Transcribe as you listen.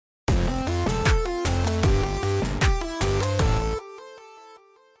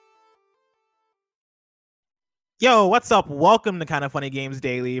Yo, what's up? Welcome to Kind of Funny Games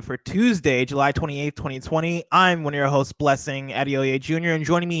Daily for Tuesday, July 28th, 2020. I'm one of your hosts, Blessing Adeoye Jr., and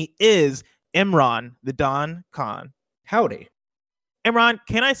joining me is Imran, the Don Khan. Howdy. Imran,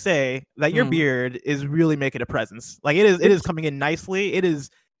 can I say that your beard is really making a presence? Like it is coming in nicely. It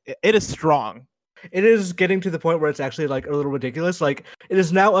is strong. It is getting to the point where it's actually like a little ridiculous. Like it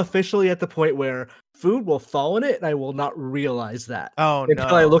is now officially at the point where food will fall in it, and I will not realize that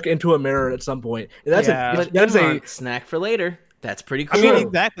until I look into a mirror at some point. And that's a snack for later. That's pretty cool. I mean,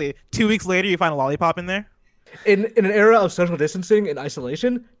 exactly. 2 weeks later, you find a lollipop in there. In an era of social distancing and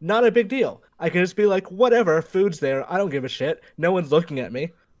isolation, not a big deal. I can just be like, whatever, food's there. I don't give a shit. No one's looking at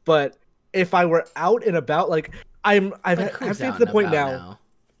me. But if I were out and about, like I've to get to the point now.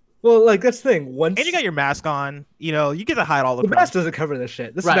 Well, like that's the thing. And you got your mask on. You know, you get to hide all the mask doesn't cover this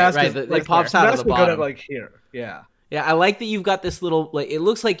shit. This mask it pops out of the bottom. Like here, yeah. Yeah, I like that you've got this little. Like, it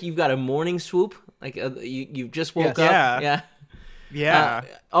looks like you've got a morning swoop. Like you just woke up. Yeah.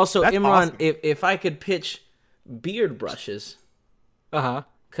 Also, that's Imran, awesome. if I could pitch beard brushes.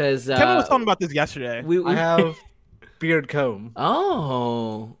 Because Kevin was talking about this yesterday. I have beard comb.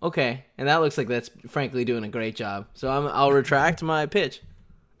 Oh, okay. And that looks like that's frankly doing a great job. So I'll retract my pitch.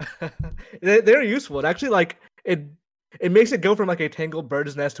 They're useful. It actually like it makes it go from like a tangled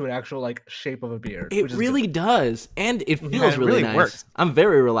bird's nest to an actual like shape of a beard. It really does, and it feels really nice. Works. I'm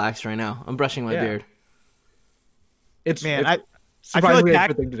very relaxed right now. I'm brushing my beard. I feel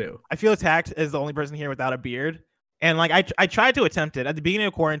attacked. Thing to do. I feel attacked as the only person here without a beard. And like I tried to attempt it at the beginning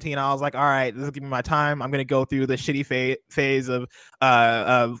of quarantine. I was like, all right, this will give me my time. I'm gonna go through the shitty phase of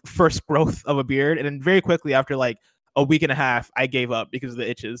first growth of a beard, and then very quickly after like a week and a half, I gave up because of the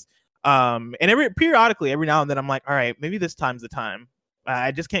itches. And periodically, every now and then, I'm like, all right, maybe this time's the time.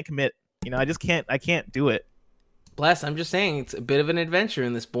 I just can't commit. You know, I can't do it. Bless, I'm just saying, it's a bit of an adventure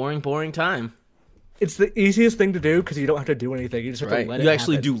in this boring time. It's the easiest thing to do because you don't have to do anything. You just have to let it happen. You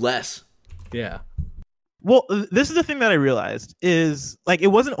actually do less. Yeah. Well, this is the thing that I realized is like it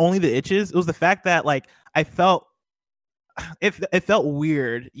wasn't only the itches; it was the fact that like I felt it felt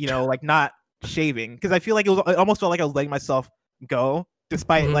weird, you know, like not shaving because I feel like it almost felt like I was letting myself go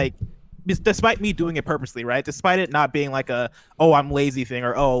despite me doing it purposely, right? Despite it not being like a I'm lazy thing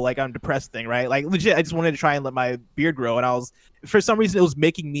or like I'm depressed thing, right? Like legit, I just wanted to try and let my beard grow, and for some reason it was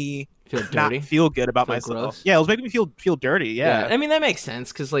making me not feel good about myself. Gross. Yeah, it was making me feel dirty. Yeah. I mean that makes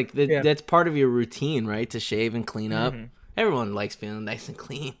sense because like that's part of your routine, right? To shave and clean up. Everyone likes feeling nice and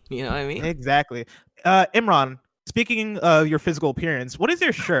clean. You know what I mean? Exactly. Imran, speaking of your physical appearance, what is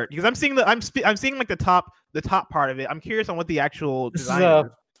your shirt? Because I'm seeing like the top part of it. I'm curious on what the actual design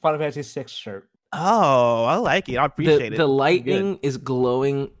is. Final Fantasy VI shirt. Oh, I like it. I appreciate it. The lighting is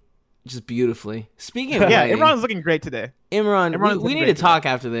glowing just beautifully. Speaking of lighting, Imran's looking great today. Imran, we need to talk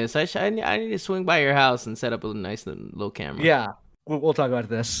after this. I need to swing by your house and set up a nice little camera. Yeah, we'll talk about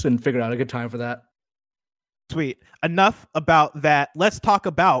this and figure out a good time for that. Sweet. Enough about that. Let's talk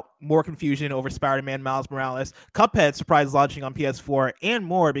about more confusion over Spider-Man Miles Morales, Cuphead surprise launching on PS4, and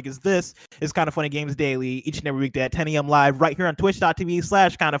more, because this is Kind of Funny Games Daily, each and every weekday at 10 a.m. live right here on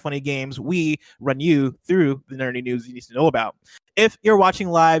twitch.tv/kindoffunnygames. We run you through the nerdy news you need to know about. If you're watching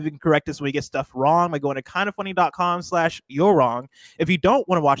live, you can correct us when we get stuff wrong by going to kindoffunny.com/you're wrong. If you don't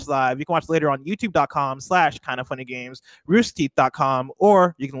want to watch live, you can watch later on youtube.com/kindoffunnygames, roosterteeth.com,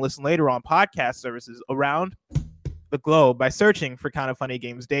 or you can listen later on podcast services around the globe by searching for Kind of Funny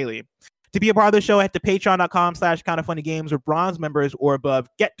Games Daily. To be a part of the show, head to patreon.com/kindoffunnygames, where bronze members or above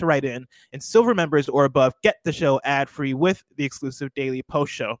get to write in, and silver members or above get the show ad-free with the exclusive daily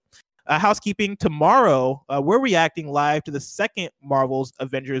post show. Housekeeping, tomorrow we're reacting live to the second Marvel's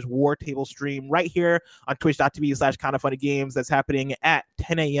Avengers War Table stream right here on twitch.tv/kindoffunnygames. That's happening at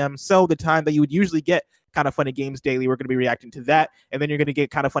 10 a.m. So the time that you would usually get Kind of Funny Games Daily, we're going to be reacting to that, and then you're going to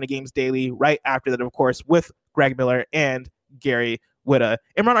get Kind of Funny Games Daily right after that, of course, with Greg Miller and Gary Whitta.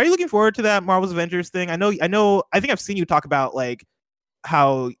 Imran, are you looking forward to that Marvel's Avengers thing? I think I've seen you talk about like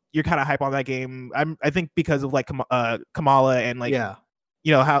how you're kind of hype on that game. I think because of like Kamala and like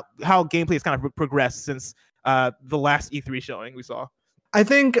you know how gameplay has kind of progressed since the last E3 showing we saw. I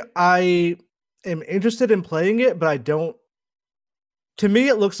think I am interested in playing it, but I don't. To me,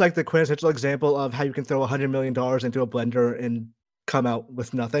 it looks like the quintessential example of how you can throw $100 million into a blender and come out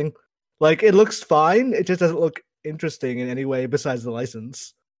with nothing. Like, it looks fine. It just doesn't look interesting in any way besides the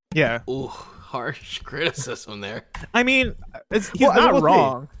license. Yeah. Ooh, harsh criticism there. I mean, he's not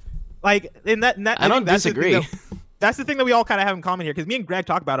wrong. Like, in that I don't disagree. That's the thing that we all kind of have in common here, because me and Greg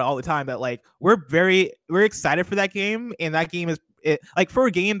talk about it all the time, that like we're excited for that game, and that game is like for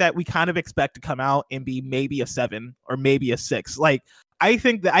a game that we kind of expect to come out and be maybe a 7 or maybe a 6. Like, I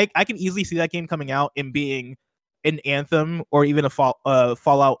think that I can easily see that game coming out and being an Anthem or even a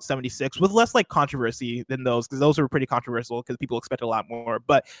Fallout 76 with less like controversy than those, because those were pretty controversial because people expect a lot more.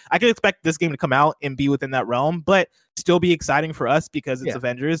 But I can expect this game to come out and be within that realm, but still be exciting for us because it's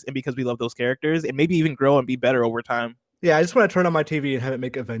Avengers and because we love those characters, and maybe even grow and be better over time. Yeah, I just want to turn on my TV and have it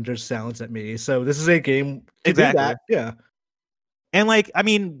make Avengers sounds at me. So this is a game to do that. Yeah. And like, I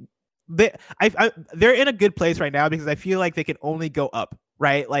mean, they're in a good place right now because I feel like they can only go up,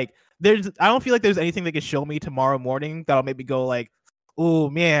 right? Like I don't feel like there's anything they can show me tomorrow morning that'll make me go like, oh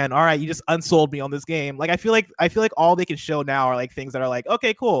man, all right, you just unsold me on this game. Like I feel like all they can show now are like things that are like,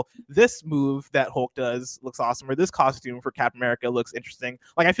 okay, cool, this move that Hulk does looks awesome, or this costume for Captain America looks interesting.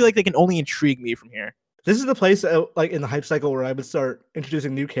 Like I feel like they can only intrigue me from here. This is the place like in the hype cycle where I would start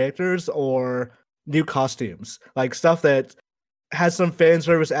introducing new characters or new costumes, like stuff that has some fan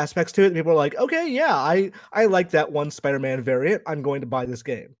service aspects to it. And people are like, okay, yeah, I like that one Spider-Man variant. I'm going to buy this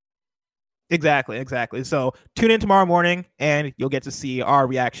game. Exactly. So tune in tomorrow morning and you'll get to see our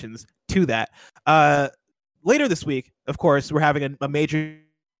reactions to that. Later this week, of course, we're having a major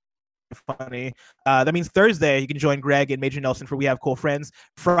funny. That means Thursday you can join Greg and Major Nelson for We Have Cool Friends.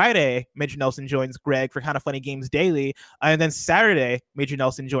 Friday, Major Nelson joins Greg for Kind of Funny Games Daily. And then Saturday, Major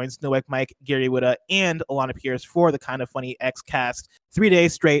Nelson joins Noek Mike, Gary Whitta, and Alana Pierce for the Kind of Funny X Cast. 3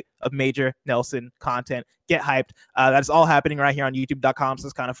 days straight of Major Nelson content. Get hyped. That's all happening right here on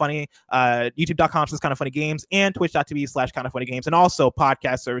youtube.com/kindoffunny, youtube.com/kindoffunnygames, and twitch.tv/kindoffunnygames, and also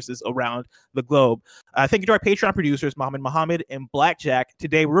podcast services around the globe. Thank you to our Patreon producers, Mohammed and Blackjack.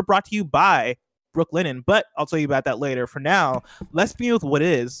 Today, we're brought to you by Brooke Linen, but I'll tell you about that later. For now, let's begin with what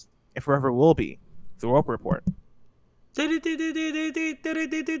is, and forever will be, the Rope Report. It's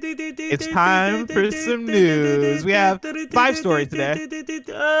time for some news. We have 5 stories today.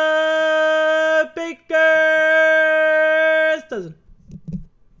 Baker's dozen.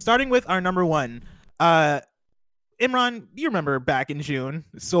 Starting with our number 1. Imran, you remember back in June,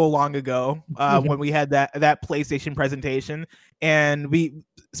 so long ago, when we had that PlayStation presentation, and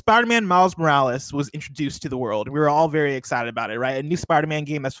Spider-Man Miles Morales was introduced to the world. We were all very excited about it, right? A new Spider-Man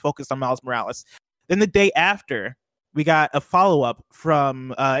game that's focused on Miles Morales. Then the day after, we got a follow-up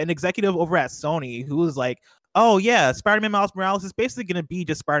from an executive over at Sony who was like, oh yeah, Spider-Man Miles Morales is basically going to be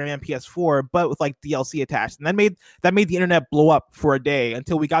just Spider-Man PS4, but with like DLC attached. And that made the internet blow up for a day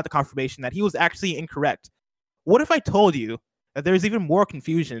until we got the confirmation that he was actually incorrect. What if I told you that there's even more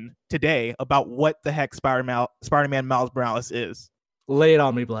confusion today about what the heck Spider-Man Miles Morales is? Lay it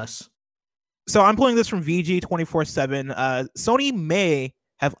on me, Bless. So I'm pulling this from VG 24/7. Sony may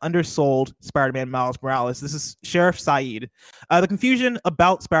have undersold Spider-Man Miles Morales. This is Sheriff Saeed. The confusion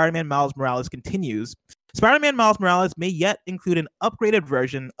about Spider-Man Miles Morales continues. Spider-Man Miles Morales may yet include an upgraded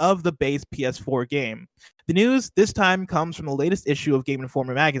version of the base PS4 game. The news this time comes from the latest issue of Game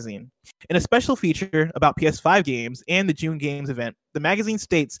Informer magazine. In a special feature about PS5 games and the June Games event, the magazine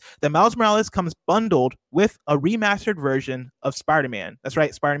states that Miles Morales comes bundled with a remastered version of Spider-Man. That's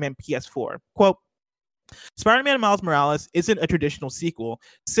right, Spider-Man PS4. Quote, Spider-Man Miles Morales isn't a traditional sequel,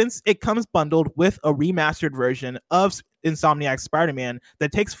 since it comes bundled with a remastered version of Insomniac's Spider-Man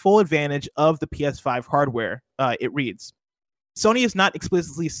that takes full advantage of the PS5 hardware, it reads. Sony has not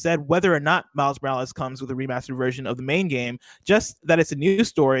explicitly said whether or not Miles Morales comes with a remastered version of the main game, just that it's a new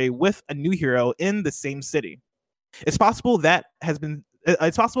story with a new hero in the same city. It's possible that has been the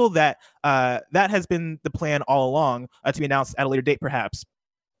plan all along, to be announced at a later date, perhaps.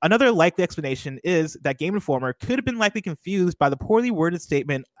 Another likely explanation is that Game Informer could have been likely confused by the poorly worded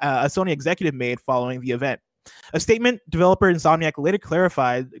statement a Sony executive made following the event. A statement developer Insomniac later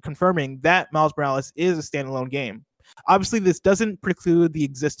clarified, confirming that Miles Morales is a standalone game. Obviously, this doesn't preclude the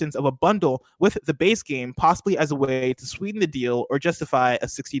existence of a bundle with the base game, possibly as a way to sweeten the deal or justify a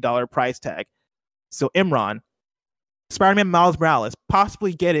 $60 price tag. So, Imran, Spider-Man Miles Morales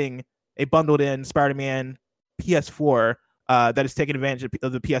possibly getting a bundled-in Spider-Man PS4 that is taking advantage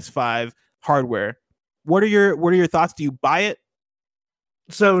of the PS5 hardware. What are your thoughts? Do you buy it?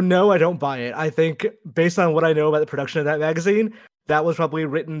 So no, I don't buy it. I think based on what I know about the production of that magazine, that was probably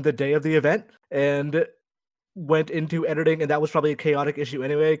written the day of the event and went into editing, and that was probably a chaotic issue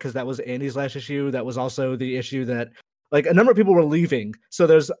anyway, because that was Andy's last issue. That was also the issue that like a number of people were leaving. So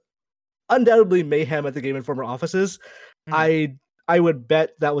there's undoubtedly mayhem at the Game Informer offices. I would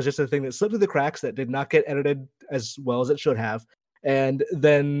bet that was just a thing that slipped through the cracks that did not get edited as well as it should have. And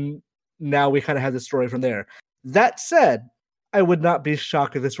then now we kind of have the story from there. That said, I would not be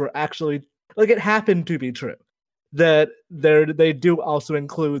shocked if this were actually, like, it happened to be true. That they do also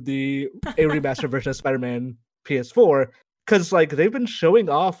include a remastered version of Spider-Man PS4, because like they've been showing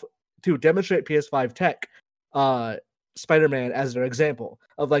off to demonstrate PS5 tech Spider-Man as their example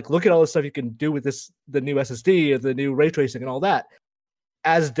of like, look at all the stuff you can do with the new SSD, the new ray tracing and all that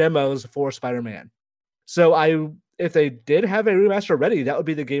as demos for Spider-Man. So if they did have a remaster ready, that would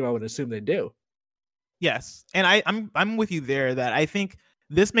be the game I would assume they do. Yes. And I'm with you there that I think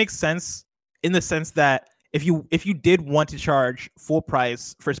this makes sense in the sense that if you did want to charge full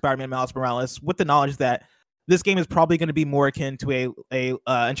price for Spider-Man Miles Morales with the knowledge that this game is probably going to be more akin to a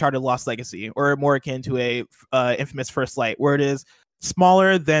Uncharted Lost Legacy or more akin to a Infamous First Light, where it is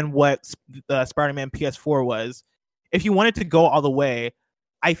smaller than what Spider-Man PS4 was. If you wanted to go all the way,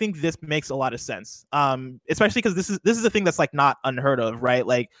 I think this makes a lot of sense. Especially because this is a thing that's like not unheard of, right?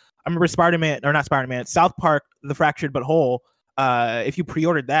 Like I remember South Park: The Fractured But Whole. If you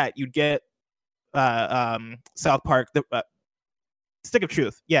pre-ordered that, you'd get South Park: The Stick of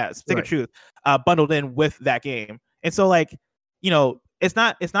Truth. Yeah, Stick of Truth bundled in with that game. And so like, it's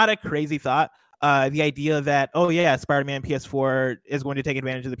not a crazy thought. The idea that, oh yeah, Spider-Man PS4 is going to take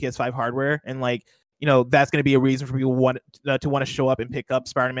advantage of the PS5 hardware, and like, that's going to be a reason for people to want to show up and pick up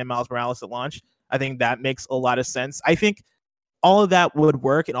Spider-Man Miles Morales at launch. I think that makes a lot of sense. I think all of that would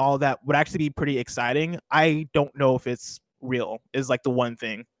work and all of that would actually be pretty exciting. I don't know if it's real is like the one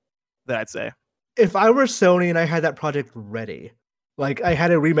thing that I'd say. If I were Sony and I had that project ready, like I had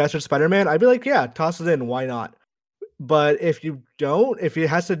a remastered Spider-Man, I'd be like, yeah, toss it in. Why not? But if you don't, if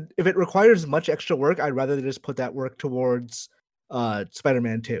it requires much extra work, I'd rather just put that work towards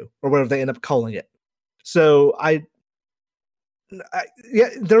Spider-Man 2 or whatever they end up calling it. So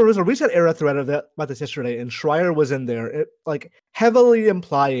there was a recent era thread about this yesterday, and Schreier was in there, like heavily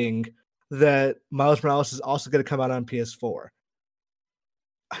implying that Miles Morales is also going to come out on PS4.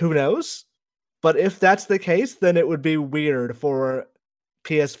 Who knows? But if that's the case, then it would be weird for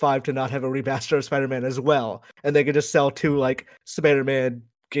PS5 to not have a remaster of Spider-Man as well, and they could just sell two like Spider-Man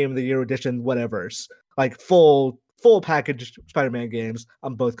Game of the Year edition whatevers, like full package Spider-Man games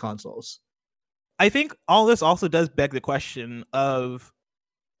on both consoles. I think all this also does beg the question of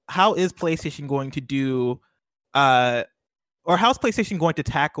how is PlayStation going to do, or how's PlayStation going to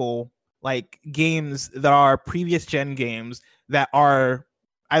tackle like games that are previous gen games that are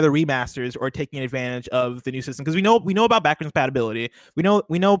either remasters or taking advantage of the new system? Because we know about backwards compatibility. We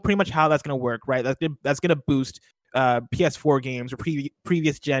know pretty much how that's going to work, right? That's going to boost PS4 games or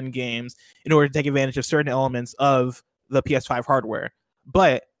previous gen games in order to take advantage of certain elements of the PS5 hardware.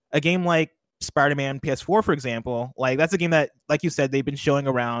 But a game like Spider-Man PS4, for example, like that's a game that, like you said, they've been showing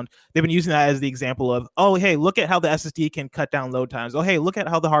around. They've been using that as the example of, oh, hey, look at how the SSD can cut down load times. Oh, hey, look at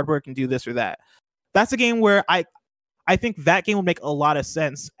how the hardware can do this or that. That's a game where I think that game would make a lot of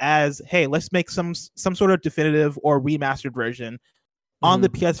sense as, hey, let's make some sort of definitive or remastered version on the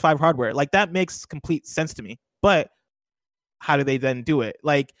PS5 hardware. Like that makes complete sense to me. But how do they then do it?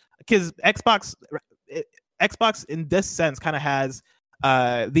 Like, because Xbox in this sense kind of has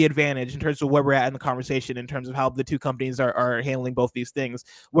the advantage in terms of where we're at in the conversation, in terms of how the two companies are handling both these things,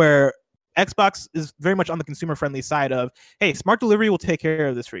 where Xbox is very much on the consumer friendly side of, hey, smart delivery will take care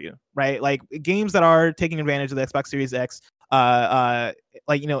of this for you, right? Like games that are taking advantage of the Xbox Series X,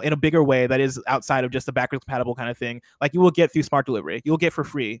 like, in a bigger way that is outside of just a backwards compatible kind of thing, like you will get through smart delivery, you'll get for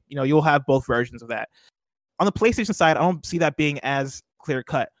free, you'll have both versions of that. On the PlayStation side, I don't see that being as clear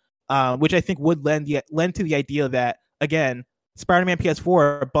cut, which I think would lend to the idea that, again, Spider-Man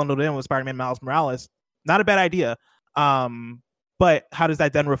PS4 bundled in with Spider-Man Miles Morales, not a bad idea. But how does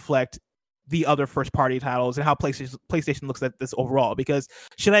that then reflect the other first-party titles and how PlayStation looks at this overall? Because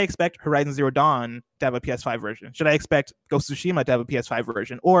should I expect Horizon Zero Dawn to have a PS5 version? Should I expect Ghost of Tsushima to have a PS5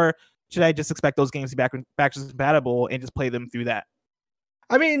 version? Or should I just expect those games to be backwards compatible and just play them through that?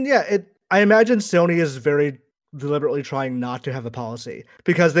 I mean, yeah, I imagine Sony is very deliberately trying not to have a policy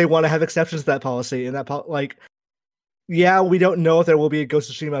because they want to have exceptions to that policy, and that yeah, we don't know if there will be a Ghost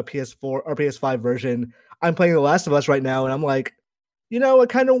of Tsushima PS4 or PS5 version. I'm playing The Last of Us right now, and I'm like, I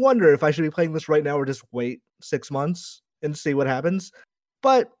kind of wonder if I should be playing this right now or just wait 6 months and see what happens.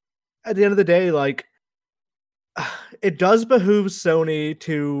 But at the end of the day, like, it does behoove Sony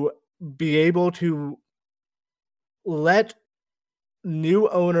to be able to let new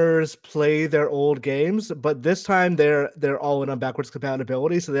owners play their old games, but this time they're all in on backwards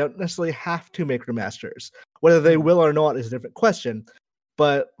compatibility, so they don't necessarily have to make remasters. Whether they will or not is a different question.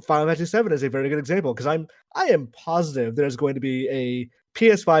 But Final Fantasy VII is a very good example because I am positive there's going to be a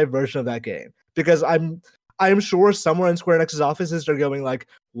PS5 version of that game, because I'm sure somewhere in Square Enix's offices they're going like,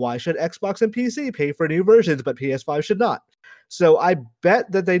 why should Xbox and PC pay for new versions but PS5 should not? So I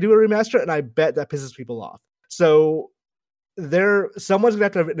bet that they do a remaster, and I bet that pisses people off. So someone's gonna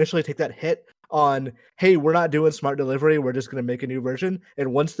have to initially take that hit on, hey, we're not doing smart delivery, we're just gonna make a new version.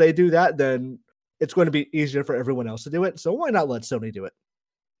 And once they do that, then it's going to be easier for everyone else to do it. So why not let Sony do it?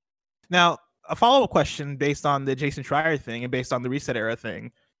 Now, a follow-up question based on the Jason Schreier thing and based on the Reset Era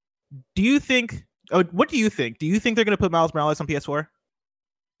thing. Do you think? What do you think? Do you think they're going to put Miles Morales on PS4?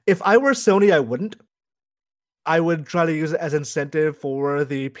 If I were Sony, I wouldn't. I would try to use it as incentive for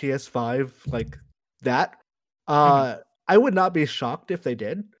the PS5, like that. I would not be shocked if they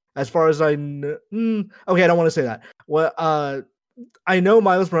did. As far as I know, okay, I don't want to say that. Well, I know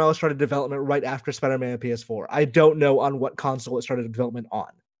Miles Morales started development right after Spider-Man PS4. I don't know on what console it started development on.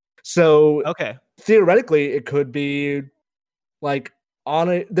 So, okay, theoretically, it could be like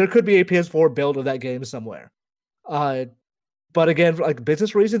there could be a PS4 build of that game somewhere. But again, for like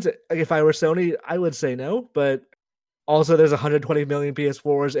business reasons, if I were Sony, I would say no. But also, there's 120 million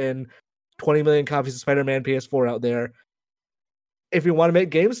PS4s and 20 million copies of Spider-Man PS4 out there. If you want to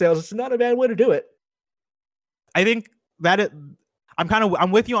make game sales, it's not a bad way to do it. I think that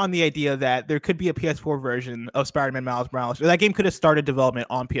I'm with you on the idea that there could be a PS4 version of Spider-Man Miles Morales. That game could have started development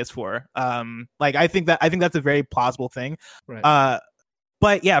on PS4. I think that's a very plausible thing. Right.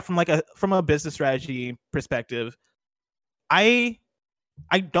 But yeah, from a business strategy perspective, I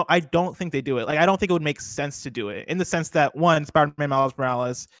don't think they do it. Like, I don't think it would make sense to do it, in the sense that, one, Spider-Man Miles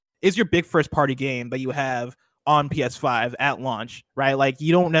Morales is your big first party game that you have on PS5 at launch, right? Like,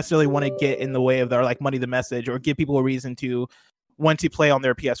 you don't necessarily want to get in the way of their like money the message or give people a reason to want to play on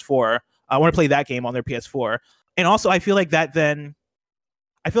their PS4. I want to play that game on their PS4. And also, I feel like that then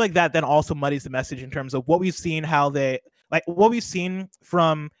also muddies the message in terms of what we've seen, what we've seen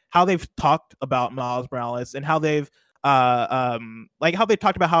from how they've talked about Miles Morales and how they've how they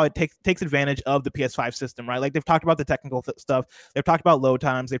talked about how it takes advantage of the PS5 system, right? Like, they've talked about the technical stuff, they've talked about load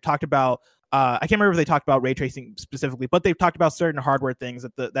times, they've talked about I can't remember if they talked about ray tracing specifically, but they've talked about certain hardware things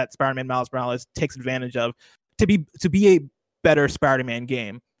that Spider-Man Miles Morales takes advantage of to be a better Spider-Man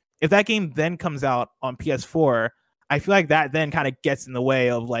game. If that game then comes out on PS4, I feel like that then kind of gets in the way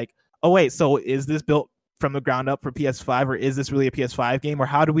of like, oh wait, so is this built from the ground up for PS5, or is this really a PS5 game, or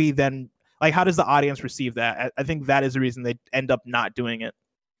how do we then, like, how does the audience receive that? I think that is the reason they end up not doing it.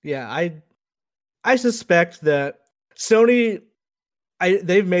 Yeah, I suspect that Sony,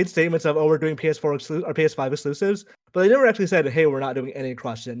 they've made statements of, we're doing PS4 or PS5 exclusives, but they never actually said, hey, we're not doing any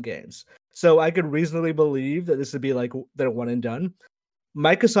cross-gen games. So I could reasonably believe that this would be like their one and done.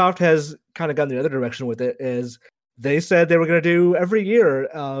 Microsoft has kind of gone the other direction with it. Is they said they were going to do every year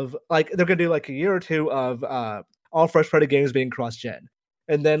of like, they're going to do like a year or two of all first-party games being cross-gen,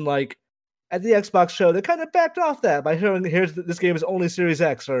 and then like at the Xbox show, they kind of backed off that by showing, this game is only Series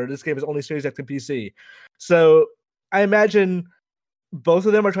X, or this game is only Series X and PC. So I imagine both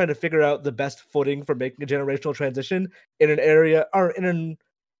of them are trying to figure out the best footing for making a generational transition in an area, or in an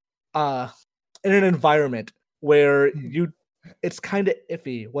environment where it's kind of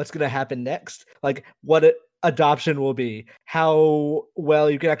iffy what's going to happen next, like what adoption will be, how well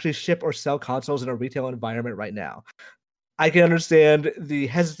you can actually ship or sell consoles in a retail environment right now. I can understand the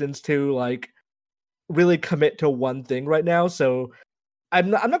hesitance to like really commit to one thing right now. So I'm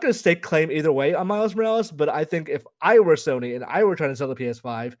not going to stake claim either way on Miles Morales, but I think if I were Sony and I were trying to sell the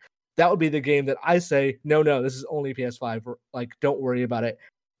PS5, that would be the game that I say, no, this is only PS5. Like, don't worry about it.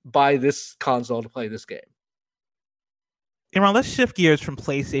 Buy this console to play this game. Imran, let's shift gears from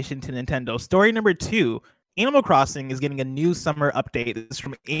PlayStation to Nintendo. Story number 2, Animal Crossing is getting a new summer update. This is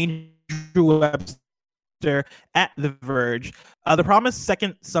from Andrew Webster at The Verge. The promised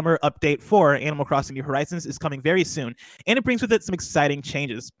second summer update for Animal Crossing New Horizons is coming very soon, and it brings with it some exciting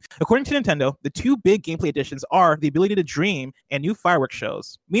changes. According to Nintendo, the two big gameplay additions are the ability to dream and new fireworks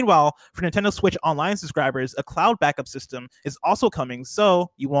shows. Meanwhile, for Nintendo Switch Online subscribers, a cloud backup system is also coming, so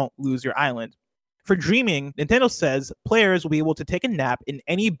you won't lose your island. For dreaming, Nintendo says players will be able to take a nap in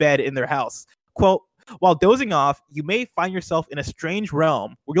any bed in their house. Quote, while dozing off, you may find yourself in a strange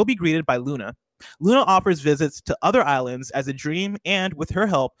realm where you'll be greeted by Luna. Luna offers visits to other islands as a dream, and with her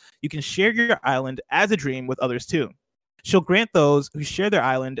help, you can share your island as a dream with others too. She'll grant those who share their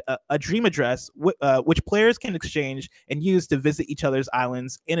island a dream address, which players can exchange and use to visit each other's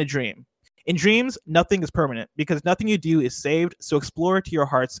islands in a dream. In dreams, nothing is permanent because nothing you do is saved, so explore to your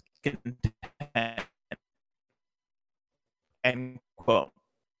heart's content. End quote.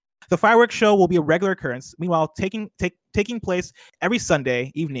 The fireworks show will be a regular occurrence, meanwhile taking place every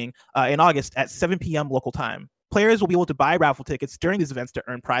Sunday evening in August at 7 p.m. local time. Players will be able to buy raffle tickets during these events to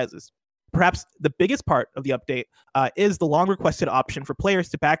earn prizes. Perhaps the biggest part of the update is the long-requested option for players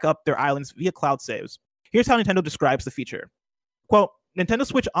to back up their islands via cloud saves. Here's how Nintendo describes the feature. Quote, Nintendo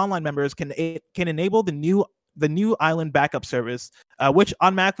Switch Online members can enable the new island backup service, which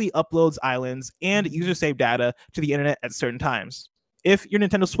automatically uploads islands and user save data to the internet at certain times. If your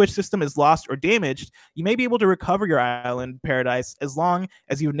Nintendo Switch system is lost or damaged, you may be able to recover your island paradise as long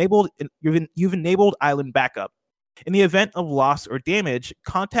as you've enabled island backup. In the event of loss or damage,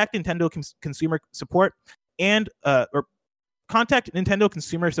 contact Nintendo consumer support or contact Nintendo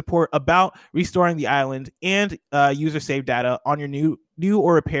consumer support about restoring the island and user save data on your new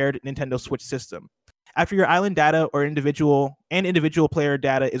or repaired Nintendo Switch system. After your island data or individual player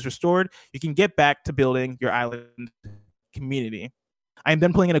data is restored, you can get back to building your island community. I am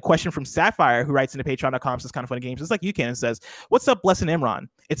then pulling in a question from Sapphire, who writes into patreon.com, says kind of funny games, just like you can, and says, "What's up, Bless and Imran?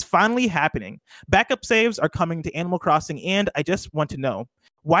 It's finally happening. Backup saves are coming to Animal Crossing, and I just want to know,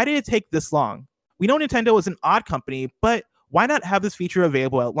 why did it take this long? We know Nintendo is an odd company, but why not have this feature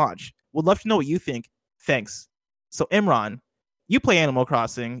available at launch? Would love to know what you think. Thanks." So Imran, you play Animal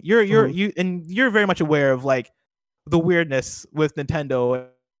Crossing. You're very much aware of like the weirdness with Nintendo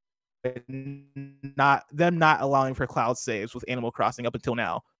not allowing for cloud saves with Animal Crossing up until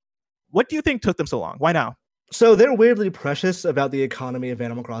now. What do you think took them so long? Why now? So they're weirdly precious about the economy of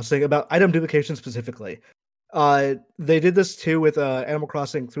Animal Crossing, about item duplication specifically. They did this too with Animal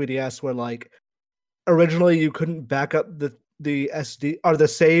Crossing 3DS, where like originally you couldn't back up the SD or the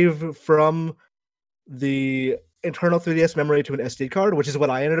save from the internal 3DS memory to an SD card, which is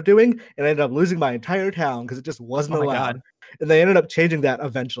what I ended up doing, and I ended up losing my entire town because it just wasn't allowed. God. And they ended up changing that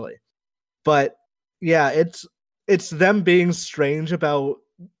eventually. But yeah, it's them being strange about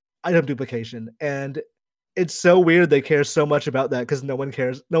item duplication, and it's so weird they care so much about that because no one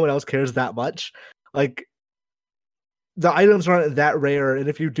else cares that much. Like the items aren't that rare, and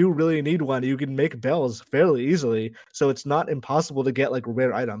if you do really need one, you can make bells fairly easily, so it's not impossible to get like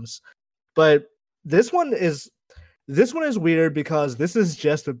rare items. But this one is weird because this is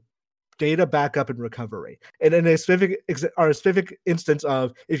just a data backup and recovery, and in a specific instance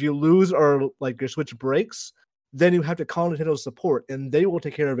of if you lose or like your Switch breaks, then you have to call Nintendo support and they will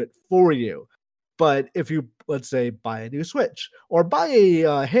take care of it for you. But if you, let's say, buy a new Switch or buy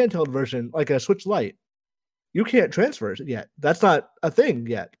a handheld version like a Switch Lite, you can't transfer it yet. That's not a thing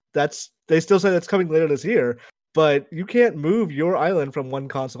yet. They still say that's coming later this year, but you can't move your island from one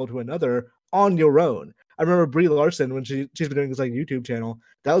console to another on your own. I remember Brie Larson, when she's been doing this like YouTube channel,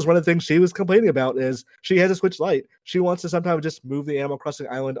 that was one of the things she was complaining about is she has a Switch Lite. She wants to sometimes just move the Animal Crossing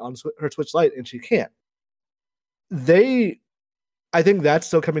island on her Switch Lite, and she can't. I think that's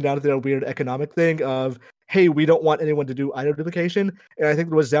still coming down to their weird economic thing of, hey, we don't want anyone to do item duplication. And I think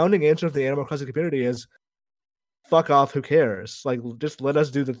the resounding answer of the Animal Crossing community is, fuck off, who cares? Like, just let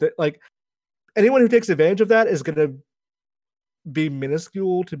us do the thing. Like, anyone who takes advantage of that is going to be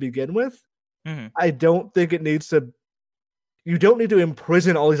minuscule to begin with. Mm-hmm. I don't think it needs to. You don't need to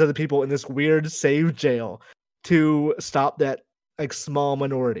imprison all these other people in this weird save jail to stop that like small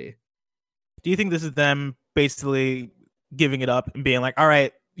minority. Do you think this is them basically giving it up and being like, all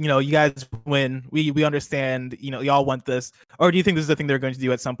right, you guys win. We understand, y'all want this. Or do you think this is the thing they're going to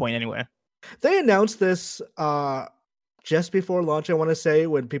do at some point anyway? They announced this just before launch, I want to say,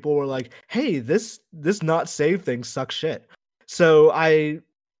 when people were like, hey, this not save thing sucks shit. So I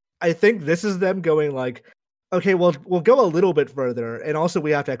think this is them going like, okay, well, we'll go a little bit further, and also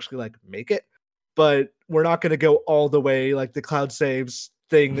we have to actually like make it, but we're not going to go all the way like the cloud saves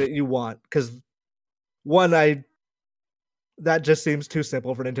thing that you want, because one, that just seems too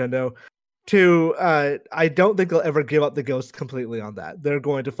simple for Nintendo. Two, I don't think they'll ever give up the ghost completely on that. They're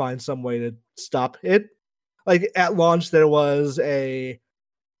going to find some way to stop it. Like at launch, there was a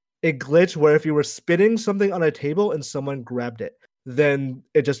glitch where if you were spinning something on a table and someone grabbed it, then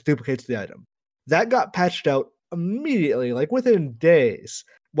it just duplicates the item. That got patched out immediately, like within days,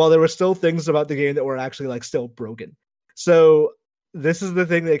 while there were still things about the game that were actually like still broken. So this is the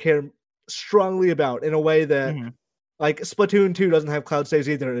thing they care strongly about in a way that like Splatoon 2 doesn't have cloud saves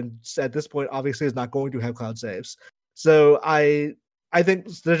either, and at this point obviously is not going to have cloud saves. So I think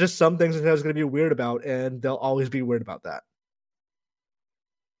there's just some things that Nintendo's going to be weird about, and they'll always be weird about that.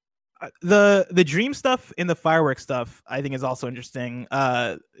 The dream stuff and the fireworks stuff I think is also interesting.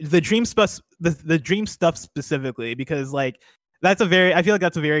 The dream stuff specifically, because like I feel like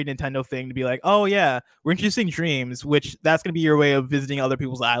that's a very Nintendo thing to be like, oh yeah, we're introducing dreams, which that's gonna be your way of visiting other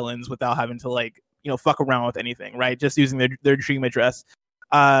people's islands without having to like fuck around with anything, right? Just using their dream address.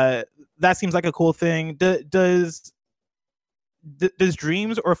 That seems like a cool thing. Does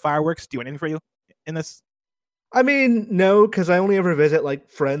dreams or fireworks do anything for you in this? I mean, no, because I only ever visit like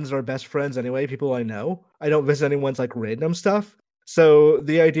friends or best friends anyway, people I know. I don't visit anyone's like random stuff. So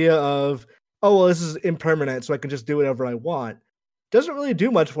the idea of, oh, well, this is impermanent, so I can just do whatever I want, doesn't really do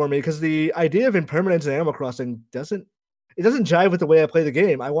much for me, because the idea of impermanence in Animal Crossing doesn't jive with the way I play the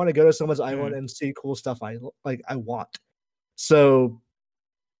game. I want to go to someone's island and see cool stuff I want. So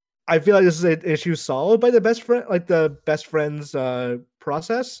I feel like this is an issue solved by the best friend, like the best friends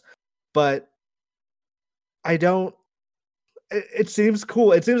process, but I don't. It seems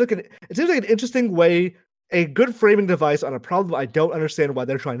cool. It seems like an interesting way, a good framing device on a problem I don't understand why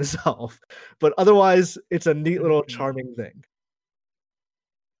they're trying to solve. But otherwise, it's a neat little charming thing.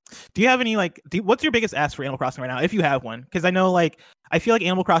 Do you have any what's your biggest ask for Animal Crossing right now, if you have one? Because I know I feel like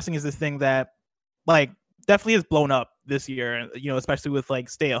Animal Crossing is this thing that definitely has blown up this year, especially with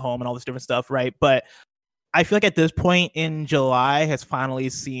stay at home and all this different stuff, right? But I feel like at this point in July has finally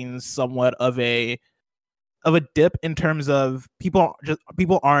seen somewhat of a dip in terms of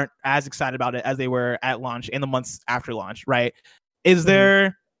people aren't as excited about it as they were at launch and the months after launch, right? Is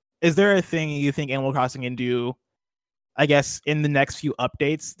there a thing you think Animal Crossing can do, I guess, in the next few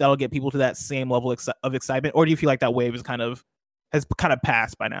updates that'll get people to that same level of excitement, or do you feel like that wave has kind of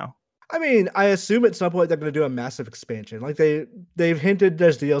passed by now? I mean, I assume at some point they're going to do a massive expansion. Like they've hinted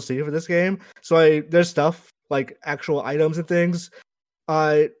there's DLC for this game, so there's stuff like actual items and things.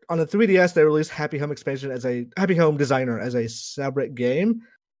 On the 3DS, they released Happy Home expansion as a Happy Home Designer as a separate game.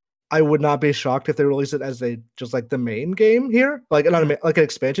 I would not be shocked if they release it as the main game here, like an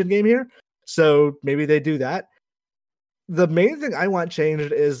expansion game here. So maybe they do that. The main thing I want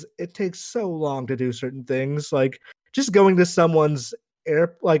changed is it takes so long to do certain things. Like just going to someone's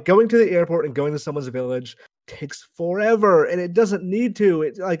going to the airport and going to someone's village takes forever, and it doesn't need to.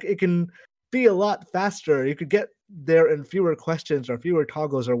 It can be a lot faster. You could get there in fewer questions or fewer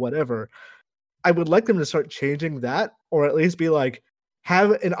toggles or whatever. I would like them to start changing that, or at least be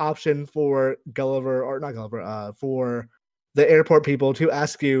have an option for for the airport people to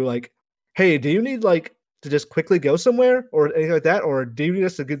ask you hey, do you need to just quickly go somewhere or anything like that, or do you need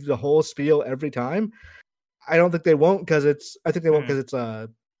us to give the whole spiel every time? I don't think they won't because it's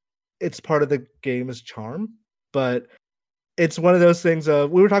part of the game's charm, but it's one of those things.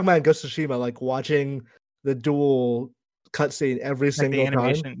 We were talking about in Ghost of Tsushima, watching the dual cutscene every single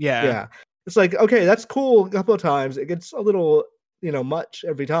time. Yeah. It's okay, that's cool a couple of times. It gets a little, much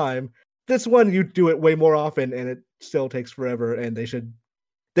every time. This one, you do it way more often, and it still takes forever. And they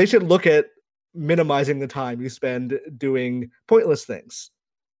should look at minimizing the time you spend doing pointless things.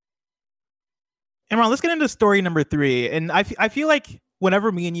 Imran, let's get into story number 3. And I feel like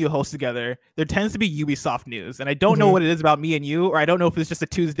whenever me and you host together, there tends to be Ubisoft news. And I don't know what it is about me and you, or I don't know if it's just a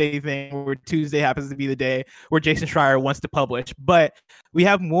Tuesday thing where Tuesday happens to be the day where Jason Schreier wants to publish. But we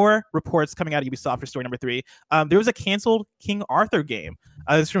have more reports coming out of Ubisoft for story number 3. There was a canceled King Arthur game.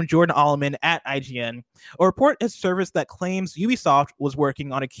 This is from Jordan Alleman at IGN. A report has surfaced that claims Ubisoft was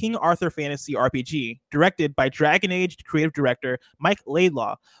working on a King Arthur fantasy RPG directed by Dragon Age creative director Mike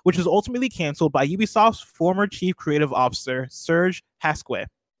Laidlaw, which was ultimately canceled by Ubisoft's former chief creative officer, Serge Hasque.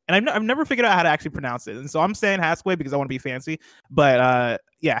 And I've never figured out how to actually pronounce it. And so I'm saying Hasque because I want to be fancy. But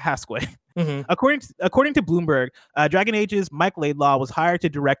Hasque. According to Bloomberg, Dragon Age's Mike Laidlaw was hired to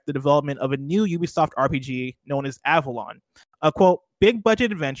direct the development of a new Ubisoft RPG known as Avalon. A quote, big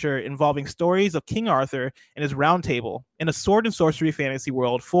budget adventure involving stories of King Arthur and his round table in a sword and sorcery fantasy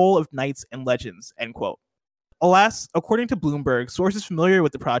world full of knights and legends, end quote. Alas, according to Bloomberg, sources familiar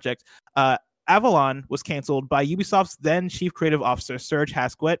with the project, Avalon was canceled by Ubisoft's then chief creative officer, Serge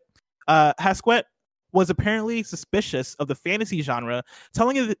Hasque. Hasque was apparently suspicious of the fantasy genre,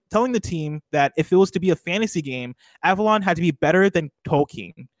 telling the team that if it was to be a fantasy game, Avalon had to be better than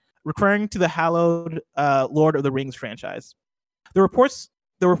Tolkien, referring to the hallowed Lord of the Rings franchise. The report's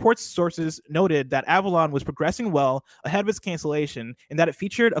sources noted that Avalon was progressing well ahead of its cancellation and that it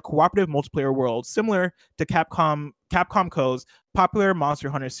featured a cooperative multiplayer world similar to Capcom Co.'s popular Monster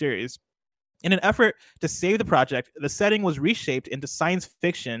Hunter series. In an effort to save the project, the setting was reshaped into science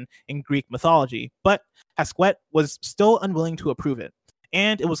fiction in Greek mythology, but Hasque was still unwilling to approve it,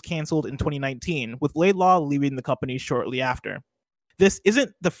 and it was canceled in 2019, with Laidlaw leaving the company shortly after. This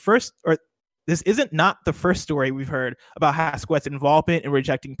isn't not the first story we've heard about Hasque's involvement in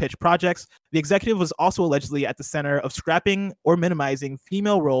rejecting pitch projects. The executive was also allegedly at the center of scrapping or minimizing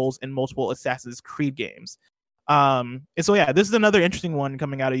female roles in multiple Assassin's Creed games. And so this is another interesting one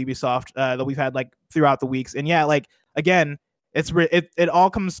coming out of Ubisoft that we've had throughout the weeks. And again, it all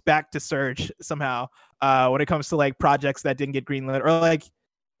comes back to Serge somehow when it comes to projects that didn't get greenlit or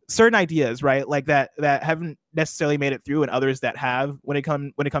certain ideas, right? That haven't necessarily made it through, and others that have when it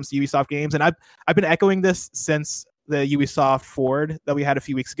comes to Ubisoft games. And I've been echoing this since the Ubisoft Forward that we had a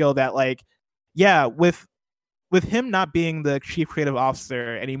few weeks ago. That with him not being the chief creative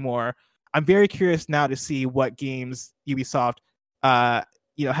officer anymore, I'm very curious now to see what games Ubisoft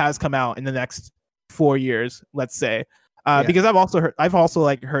has come out in the next 4 years, let's say. Because I've also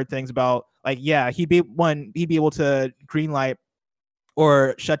like heard things about like, yeah, he'd be able to greenlight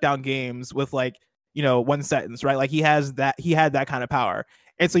or shut down games with like, one sentence, right? Like he had that kind of power.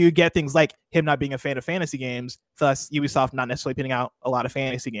 And so you get things like him not being a fan of fantasy games, thus Ubisoft not necessarily putting out a lot of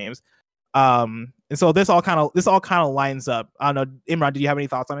fantasy games. And so this all kind of lines up. I don't know, Imran, do you have any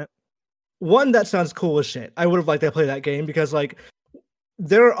thoughts on it? One, that sounds cool as shit. I would have liked to play that game because like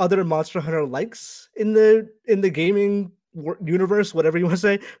there are other Monster Hunter likes in the gaming universe, whatever you want to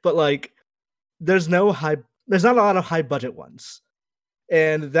say, but like there's not a lot of high budget ones,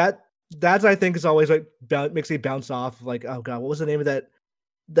 and that I think is always like makes me bounce off. Like, oh god, what was the name of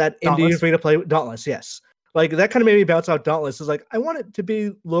that indie free to play? Dauntless, yes. Like that kind of made me bounce out Dauntless. It's like I want it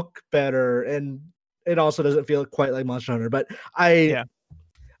to look better, and it also doesn't feel quite like Monster Hunter. But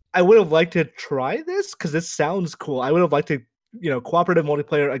I would have liked to try this because this sounds cool. I would have liked to, cooperative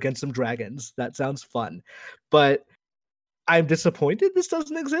multiplayer against some dragons. That sounds fun. But I'm disappointed this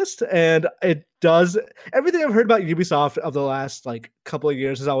doesn't exist. And it does. Everything I've heard about Ubisoft of the last like couple of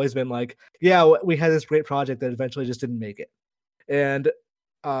years has always been like, yeah, we had this great project that eventually just didn't make it. And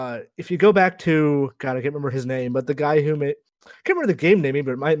if you go back to, God, I can't remember his name, but the guy who made, I can't remember the game name,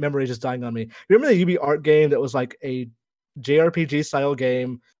 but my memory is just dying on me. Remember the UbiArt game that was like a JRPG style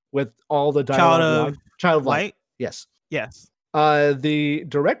game with all the dialogue? Child of Light? Yes. The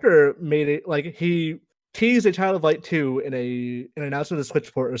director made it like he teased a Child of Light 2 in an announcement of the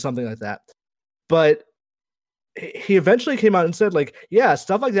Switch port or something like that. But he eventually came out and said, like, yeah,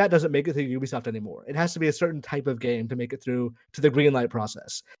 stuff like that doesn't make it through Ubisoft anymore. It has to be a certain type of game to make it through to the green light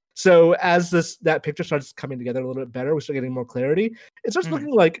process. So as that picture starts coming together a little bit better, we start getting more clarity. It starts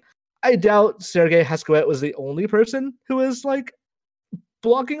looking like, I doubt Sergei Haskowet was the only person who is like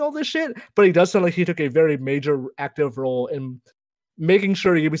blocking all this shit, but he does sound like he took a very major active role in making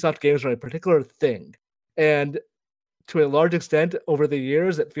sure Ubisoft games are a particular thing. And to a large extent, over the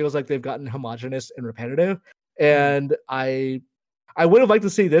years, it feels like they've gotten homogenous and repetitive. And I would have liked to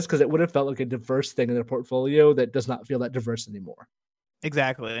see this because it would have felt like a diverse thing in their portfolio that does not feel that diverse anymore.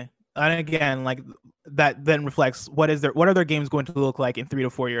 Exactly. And again, like that then reflects what are their games going to look like in 3 to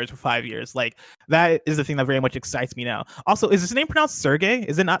 4 years or 5 years? Like that is the thing that very much excites me now. Also, is his name pronounced Sergey?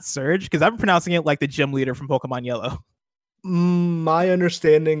 Is it not Serge? Because I've been pronouncing it like the gym leader from Pokemon Yellow. My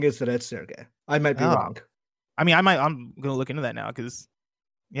understanding is that it's Sergey. I might be wrong. I mean, I'm gonna look into that now because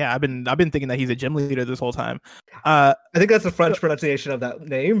yeah, I've been thinking that he's a gym leader this whole time. I think that's the French pronunciation of that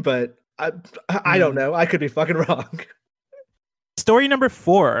name, but I don't know. I could be fucking wrong. Story number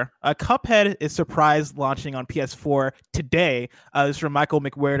 4. Cuphead is surprise launching on PS4 today. This is from Michael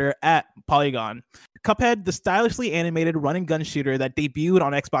McWherter at Polygon. Cuphead, the stylishly animated run-and-gun shooter that debuted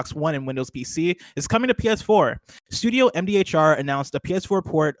on Xbox One and Windows PC, is coming to PS4. Studio MDHR announced a PS4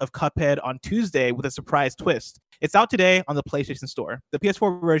 port of Cuphead on Tuesday with a surprise twist. It's out today on the PlayStation Store. The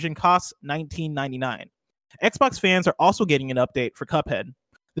PS4 version costs $19.99. Xbox fans are also getting an update for Cuphead.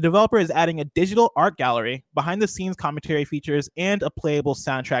 The developer is adding a digital art gallery, behind-the-scenes commentary features, and a playable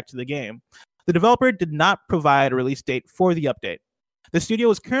soundtrack to the game. The developer did not provide a release date for the update. The studio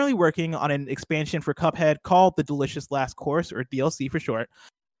is currently working on an expansion for Cuphead called The Delicious Last Course, or DLC for short,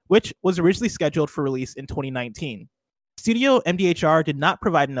 which was originally scheduled for release in 2019. Studio MDHR did not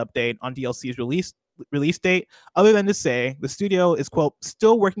provide an update on DLC's release date, other than to say the studio is, quote,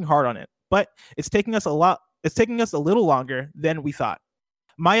 still working hard on it, but it's taking us a little longer than we thought.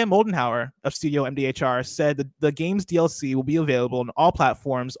 Maya Moldenhauer of Studio MDHR said that the game's DLC will be available on all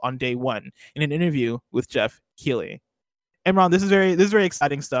platforms on day one in an interview with Jeff Keighley. Imran, this is very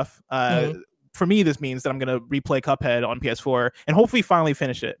exciting stuff. For me, this means that I'm going to replay Cuphead on PS4 and hopefully finally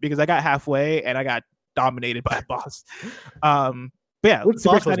finish it because I got halfway and I got dominated by a boss. But yeah, what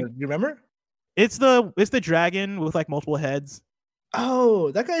boss was it? You remember? It's the dragon with like multiple heads. Oh,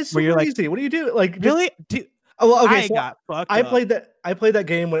 that guy's super easy. What do you do? Like really? Oh, okay. I played that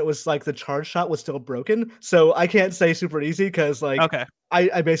game when it was like the charge shot was still broken, so I can't say super easy because like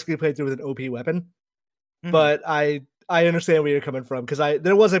I basically played through with an OP weapon. But I understand where you're coming from because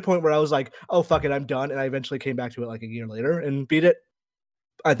there was a point where I was like, oh fuck it, I'm done, and I eventually came back to it like a year later and beat it.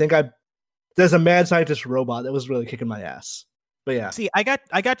 I think there's a mad scientist robot that was really kicking my ass. But yeah. See, I got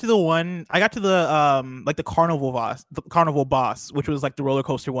to the like the carnival boss, which was like the roller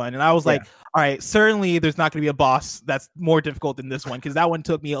coaster one, and I was like, all right, certainly there's not going to be a boss that's more difficult than this one because that one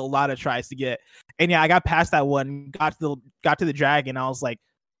took me a lot of tries to get. And yeah, I got past that one, got to the dragon. I was like,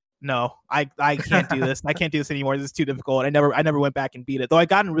 no, I can't do this. I can't do this anymore. This is too difficult. I never went back and beat it, though I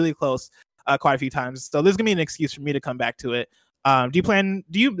gotten really close quite a few times. So there's gonna be an excuse for me to come back to it. Are you gonna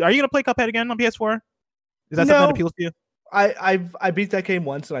play Cuphead again on PS4? Is that something that appeals to you? I beat that game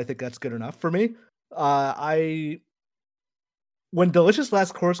once, and I think that's good enough for me. I when Delicious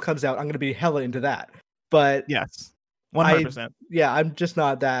Last Course comes out, I'm going to be hella into that. But yes, 100%. Yeah, I'm just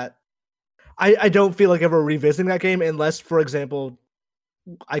not that. I don't feel like ever revisiting that game unless, for example,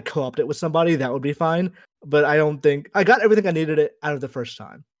 I co-opted it with somebody. That would be fine. But I don't think I got everything I needed it out of the first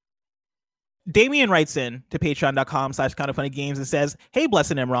time. Damien writes in to patreon.com/kindoffunnygames and says, "Hey,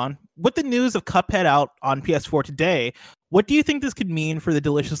 Blessed Imran, with the news of Cuphead out on PS4 today, what do you think this could mean for the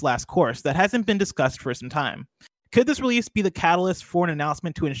Delicious Last Course that hasn't been discussed for some time? Could this release be the catalyst for an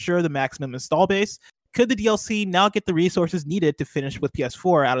announcement to ensure the maximum install base? Could the DLC now get the resources needed to finish with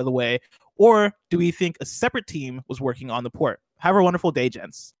PS4 out of the way? Or do we think a separate team was working on the port? Have a wonderful day,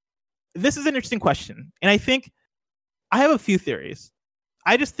 gents." This is an interesting question. And I think I have a few theories.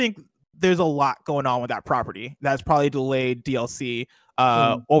 I just think there's a lot going on with that property that's probably delayed DLC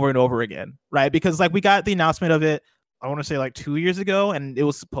over and over again, right? Because like we got the announcement of it, I want to say like 2 years ago, and it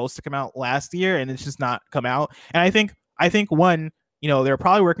was supposed to come out last year, and it's just not come out. And I think one, they're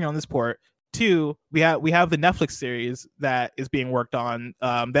probably working on this port. Two, we have the Netflix series that is being worked on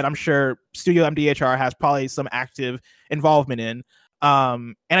that I'm sure Studio MDHR has probably some active involvement in.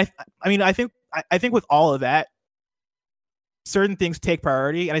 And I think with all of that, certain things take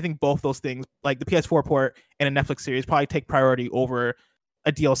priority, and I think both those things, like the PS4 port and a Netflix series, probably take priority over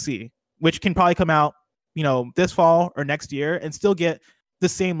a DLC, which can probably come out, this fall or next year and still get the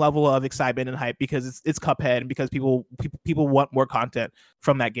same level of excitement and hype because it's Cuphead and because people want more content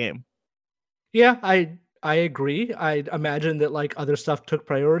from that game. Yeah, I agree. I imagine that like other stuff took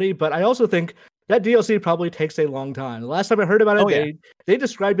priority, but I also think that DLC probably takes a long time. The last time I heard about it, they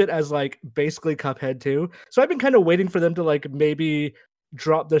described it as like basically Cuphead 2. So I've been kind of waiting for them to like maybe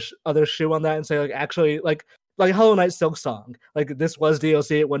drop the other shoe on that and say like actually like Hollow Knight Silksong. Like this was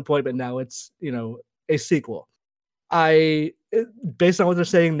DLC at one point, but now it's, a sequel. Based on what they're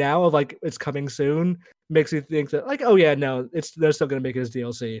saying now of like it's coming soon, makes me think that like, oh yeah, no, they're still gonna make it as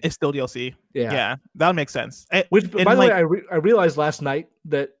DLC. It's still DLC. Yeah, that would make sense. Which, by the way, I realized last night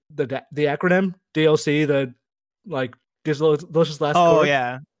that the acronym DLC, the like Delicious Last Course. Oh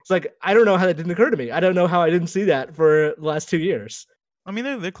yeah, it's like I don't know how that didn't occur to me. I don't know how I didn't see that for the last 2 years. I mean,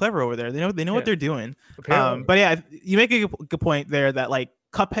 they're clever over there. They know what they're doing. But yeah, you make a good point there that like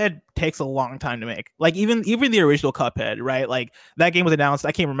Cuphead takes a long time to make. Like even the original Cuphead, right? Like that game was announced.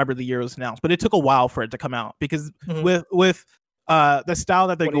 I can't remember the year it was announced, but it took a while for it to come out because with the style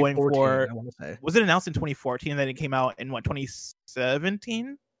that they're going for, was it announced in 2014 and then it came out in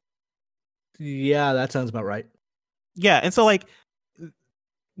 2017? Yeah, that sounds about right. Yeah, and so like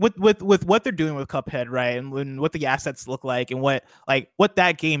with what they're doing with Cuphead, right, and what the assets look like and what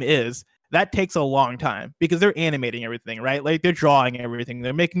that game is, that takes a long time because they're animating everything, right? Like they're drawing everything.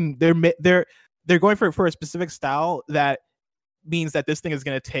 They're going for a specific style that means that this thing is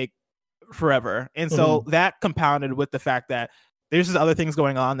going to take forever. And so that compounded with the fact that there's just other things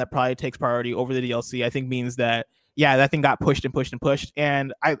going on that probably takes priority over the DLC, I think means that that thing got pushed and pushed and pushed.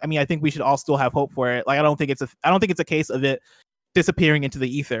 And I think we should all still have hope for it. Like I don't think it's a case of it disappearing into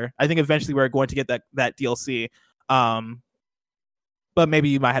the ether. I think eventually we're going to get that DLC. But maybe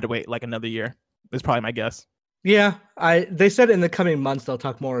you might have to wait like another year. Is probably my guess. Yeah, they said in the coming months they'll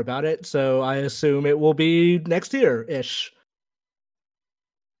talk more about it, so I assume it will be next year-ish.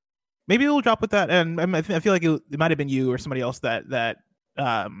 Maybe it'll drop with that, and I feel like it might have been you or somebody else that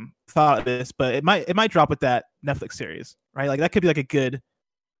thought of this, but it might drop with that Netflix series, right? Like that could be like a good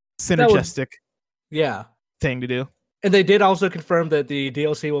synergistic thing to do. And they did also confirm that the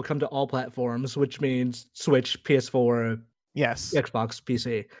DLC will come to all platforms, which means Switch, PS4, yes, Xbox,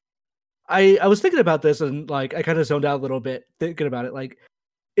 PC. I was thinking about this and like I kind of zoned out a little bit thinking about it. Like,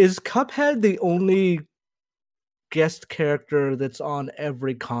 is Cuphead the only guest character that's on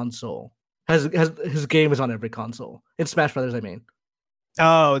every console? His game is on every console in Smash Brothers, I mean.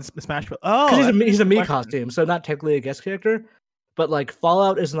 Oh, it's Smash Brothers. Oh, he's a Mii costume, so not technically a guest character, but like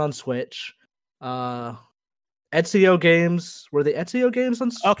Fallout isn't on Switch. Ezio games, were the Ezio games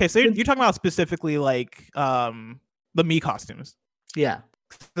on Switch? Okay, so you're talking about specifically like the Mii costumes. Yeah.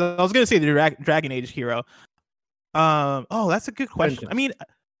 So I was gonna say the Dragon Age hero. Oh, that's a good question. I mean,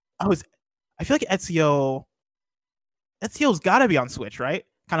 I feel like Ezio's got to be on Switch, right?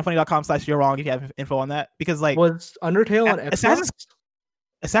 Kindoffunny.com/you're wrong if you have info on that, because like was Undertale on Xbox?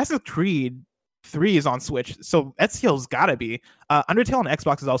 Assassin's Creed 3 is on Switch, so Ezio's got to be. Undertale on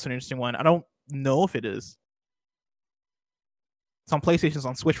Xbox is also an interesting one. I don't know if it is. It's on PlayStation, it's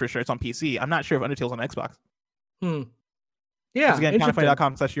on Switch for sure. It's on PC. I'm not sure if Undertale's on Xbox. Yeah. Again,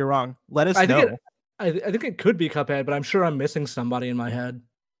 kindoffunny.com/you're wrong. Let us know. I think it could be Cuphead, but I'm sure I'm missing somebody in my head.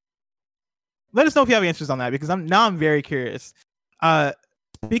 Let us know if you have answers on that, because I'm very curious.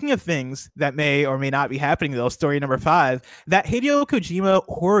 speaking of things that may or may not be happening, though, story number 5, that Hideo Kojima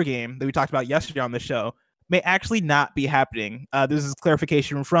horror game that we talked about yesterday on the show may actually not be happening. This is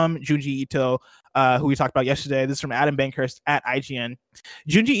clarification from Junji Ito, who we talked about yesterday. This is from Adam Bankhurst at IGN.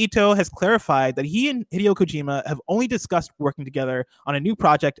 Junji Ito has clarified that he and Hideo Kojima have only discussed working together on a new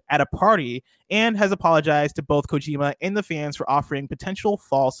project at a party, and has apologized to both Kojima and the fans for offering potential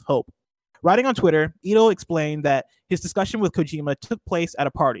false hope. Writing on Twitter, Ito explained that his discussion with Kojima took place at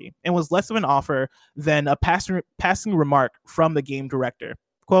a party and was less of an offer than a passing remark from the game director.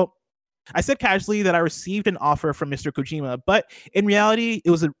 Quote, "I said casually that I received an offer from Mr. Kojima, but in reality,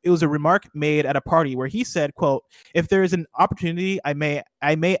 it was a remark made at a party where he said, quote, if there is an opportunity, I may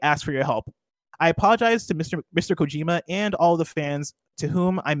ask for your help. I apologize to Mr. Kojima and all the fans to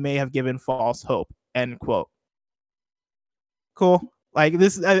whom I may have given false hope," end quote. Cool. Like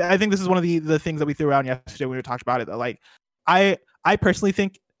this, I think this is one of the things that we threw around yesterday when we talked about it. That like, I personally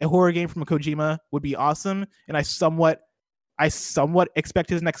think a horror game from Kojima would be awesome, and I somewhat expect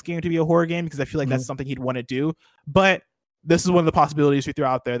his next game to be a horror game because I feel like that's something he'd want to do. But this is one of the possibilities we threw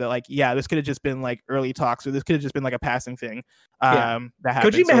out there that like, yeah, this could have just been like early talks, or this could have just been like a passing thing that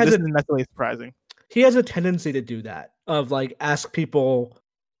happened. Kojima so isn't necessarily surprising. He has a tendency to do that, of like ask people,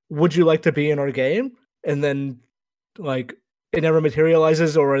 "Would you like to be in our game?" And then like it never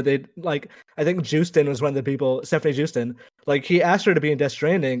materializes, or they like, I think Justin was one of the people, Stephanie Justin, like he asked her to be in Death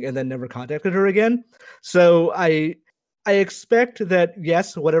Stranding and then never contacted her again. So I expect that,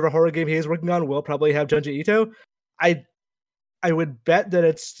 yes, whatever horror game he is working on will probably have Junji Ito. I would bet that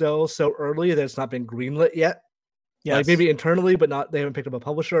it's still so early that it's not been greenlit yet. Yes. Like maybe internally, but not, they haven't picked up a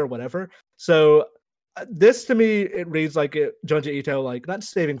publisher or whatever. So this to me, it reads like Junji Ito, like not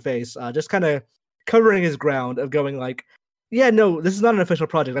saving face, just kind of covering his ground of going like, yeah, no, this is not an official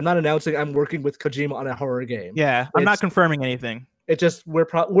project. I'm not announcing I'm working with Kojima on a horror game. Yeah, I'm not confirming anything. It just,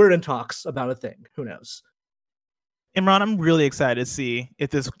 we're in talks about a thing. Who knows? Imran, I'm really excited to see if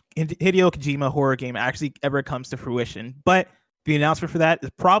this Hideo Kojima horror game actually ever comes to fruition. But the announcement for that is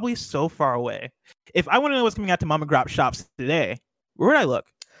probably so far away. If I want to know what's coming out to Mama Grop shops today, where would I look?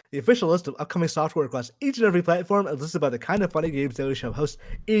 The official list of upcoming software across each and every platform is listed by the Kind of Funny Games Daily Show host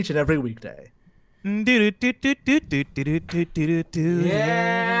each and every weekday. Yeah.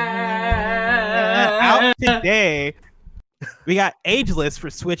 Out today, we got Ageless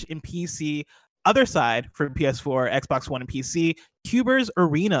for Switch and PC, Other Side for PS4, Xbox One, and PC, Cuber's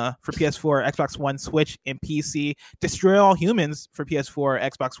Arena for PS4, Xbox One, Switch, and PC, Destroy All Humans for PS4,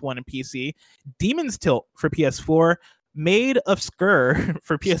 Xbox One, and PC, Demon's Tilt for PS4, Made of Skur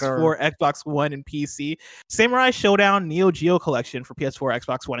for PS4, Xbox One, and PC, Samurai Showdown Neo Geo Collection for PS4,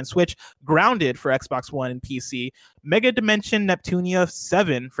 Xbox One, and Switch, Grounded for Xbox One and PC, Mega Dimension Neptunia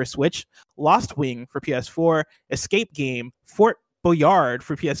 7 for Switch, Lost Wing for PS4, Escape Game, Fort Boyard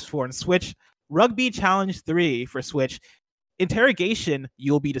for PS4 and Switch, Rugby Challenge 3 for Switch, Interrogation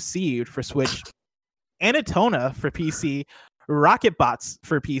You'll Be Deceived for Switch, Anatona for PC, Rocketbots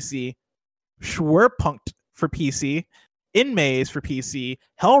for PC, Schwerpunkt for PC, Inmaze for PC,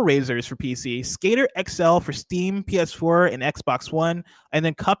 Hellraisers for PC, Skater XL for Steam, PS4, and Xbox One, and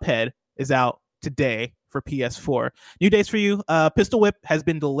then Cuphead is out today for PS4. New dates for you. Pistol Whip has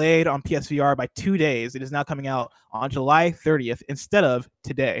been delayed on PSVR by 2 days. It is now coming out on July 30th instead of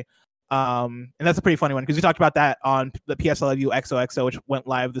today. And that's a pretty funny one because we talked about that on the PSLW XOXO, which went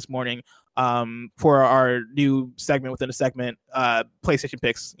live this morning for our new segment within a segment, PlayStation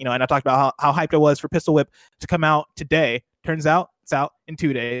Picks. And I talked about how hyped I was for Pistol Whip to come out today. Turns out it's out in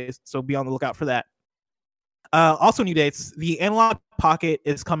 2 days, so be on the lookout for that. Also, new dates. The Analog Pocket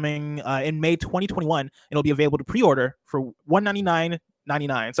is coming in May 2021, and it'll be available to pre-order for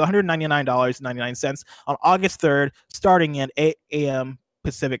 $199.99, so $199.99 on August 3rd, starting at 8 a.m.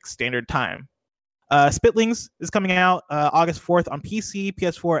 Pacific Standard Time. Spitlings is coming out August 4th on PC,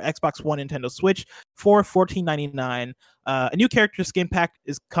 PS4, Xbox One, Nintendo Switch for $14.99. A new character skin pack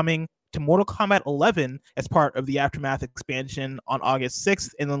is coming to Mortal Kombat 11 as part of the Aftermath expansion on August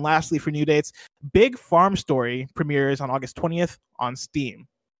 6th. And then lastly, for new dates, Big Farm Story premieres on August 20th on Steam.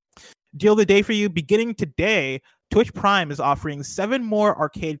 Deal of the day for you. Beginning today, Twitch Prime is offering 7 more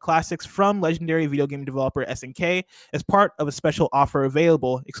arcade classics from legendary video game developer SNK as part of a special offer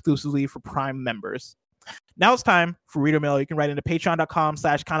available exclusively for Prime members. Now it's time for Reader Mail. You can write into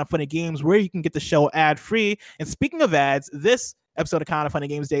patreon.com/kindoffunnygames where you can get the show ad-free. And speaking of ads, this episode of Kind of Funny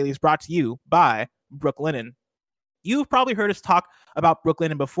Games Daily is brought to you by Brooklinen. You've probably heard us talk about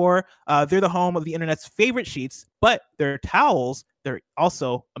Brooklinen before. They're the home of the internet's favorite sheets, but their towels, they're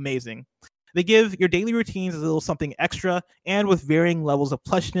also amazing. They give your daily routines a little something extra, and with varying levels of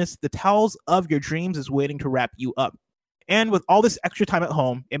plushness, the towels of your dreams is waiting to wrap you up. And with all this extra time at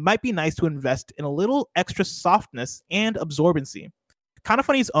home, it might be nice to invest in a little extra softness and absorbency. Kinda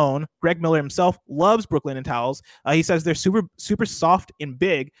Funny's own Greg Miller himself loves Brooklinen towels. He says they're super, super soft and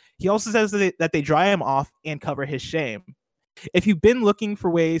big. He also says that they dry him off and cover his shame. If you've been looking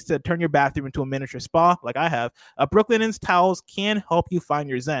for ways to turn your bathroom into a miniature spa, like I have, Brooklinen's towels can help you find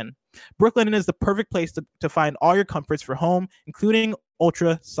your zen. Brooklinen is the perfect place to find all your comforts for home, including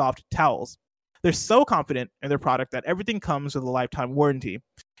ultra soft towels. They're so confident in their product that everything comes with a lifetime warranty.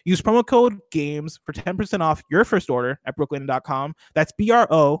 Use promo code GAMES for 10% off your first order at brooklinen.com. That's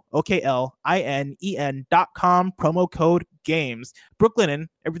BROOKLINEN.com, promo code GAMES. Brooklinen,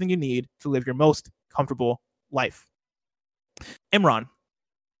 everything you need to live your most comfortable life. Imran.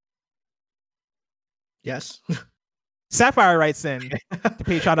 Yes. Sapphire writes in to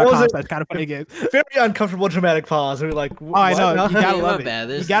patreon.com. That's kind of funny game. Very uncomfortable dramatic pause. We're like, oh, I know. You gotta love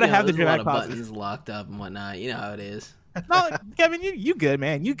it. You gotta have the dramatic pause. Buttons locked up and whatnot. You know how it is. No, Kevin, you good,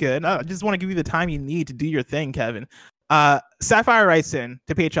 man. You good. I just want to give you the time you need to do your thing, Kevin. Sapphire writes in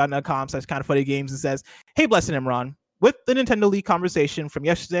to patreon.com/kindoffunnygames and says, "Hey, Blessed Imran. With the Nintendo League conversation from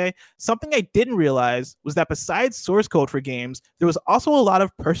yesterday, something I didn't realize was that besides source code for games, there was also a lot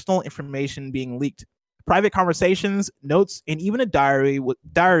of personal information being leaked. Private conversations, notes, and even a diary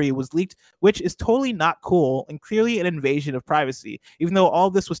was leaked, which is totally not cool and clearly an invasion of privacy, even though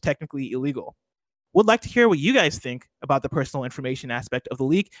all this was technically illegal. Would like to hear what you guys think about the personal information aspect of the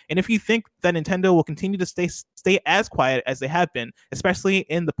leak, and if you think that Nintendo will continue to stay as quiet as they have been, especially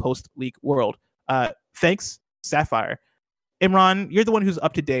in the post-leak world. Thanks, Sapphire." Imran, you're the one who's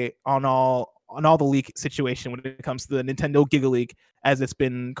up to date on all the leak situation when it comes to the Nintendo Giga Leak, as it's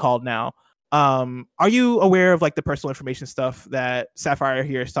been called now. Are you aware of like the personal information stuff that Sapphire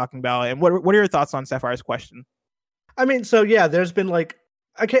here is talking about, and what are your thoughts on Sapphire's question? I mean, so yeah, there's been like,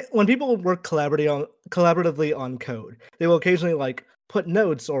 when people work collaboratively on code, they will occasionally like put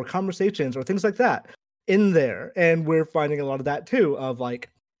notes or conversations or things like that in there, and we're finding a lot of that too. Of like,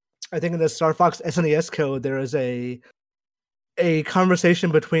 I think in the Star Fox SNES code, there is a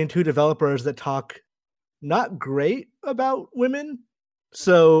conversation between two developers that talk not great about women.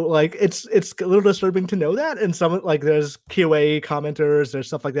 So like it's a little disturbing to know that, and some like there's QA commenters, there's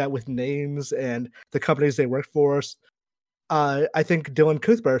stuff like that with names and the companies they work for. I think Dylan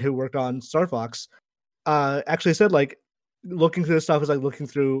Cuthbert, who worked on Star Fox, actually said like looking through this stuff is like looking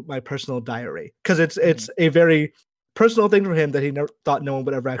through my personal diary, because it's a very personal thing for him that he never thought no one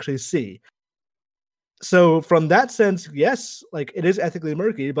would ever actually see. So from that sense, yes, like it is ethically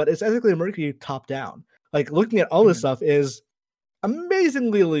murky, but it's ethically murky top down. Like looking at all this stuff is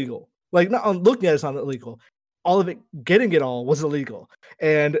amazingly illegal. Like not looking at it's not illegal. All of it, getting it all was illegal,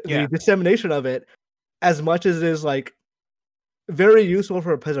 and the dissemination of it, as much as it is like very useful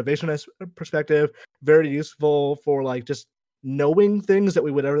for a preservationist perspective, very useful for like just knowing things that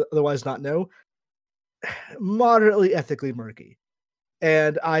we would otherwise not know, moderately ethically murky.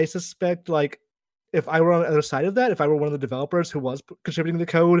 And I suspect like if I were on the other side of that, if I were one of the developers who was contributing the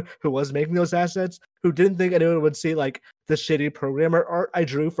code, who was making those assets, who didn't think anyone would see like the shitty programmer art I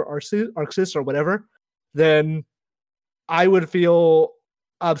drew for ArcSys or whatever, then I would feel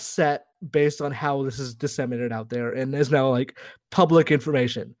upset based on how this is disseminated out there and is now like public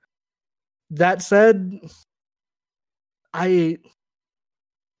information. That said, I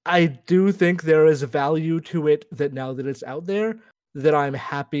do think there is value to it, that now that it's out there, that I'm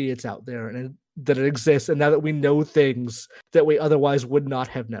happy it's out there and that it exists, and now that we know things that we otherwise would not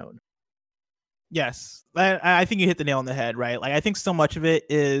have known. Yes, I think you hit the nail on the head, right? Like I think so much of it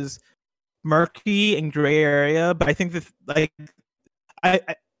is murky and gray area, but I think that like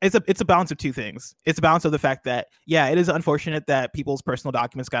it's a balance of two things. It's a balance of the fact that it is unfortunate that people's personal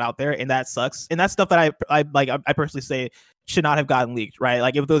documents got out there, and that sucks. And that's stuff that I personally say should not have gotten leaked, right?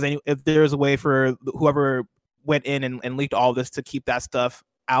 Like if there's a way for whoever went in and leaked all of this to keep that stuff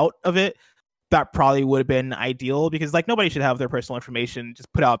out of it, that probably would have been ideal, because like nobody should have their personal information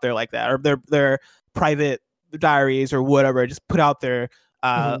just put out there like that, or their private diaries or whatever just put out there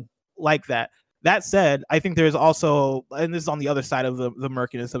like that. That said, I think there's also, and this is on the other side of the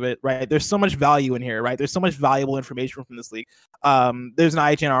murkiness of it, right? There's so much value in here, right? There's so much valuable information from this leak. There's an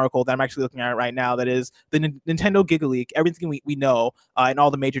IGN article that I'm actually looking at right now that is the Nintendo Giga Leak, everything we know, and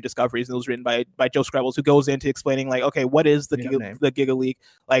all the major discoveries. And it was written by Joe Screbbles, who goes into explaining like, okay, what is the Giga Leak?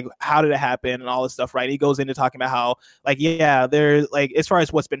 Like, how did it happen and all this stuff, right? He goes into talking about how, like, there's like, as far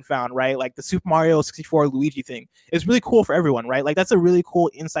as what's been found, right? Like the Super Mario 64 Luigi thing is really cool for everyone, right? Like that's a really cool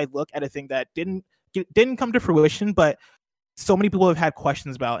inside look at a thing that didn't come to fruition, but so many people have had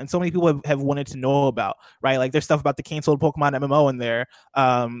questions about, and so many people have wanted to know about, right? Like there's stuff about the canceled Pokemon MMO in there,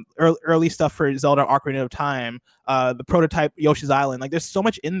 early stuff for Zelda Ocarina of Time, the prototype Yoshi's Island. Like there's so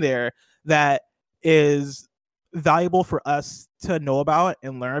much in there that is valuable for us to know about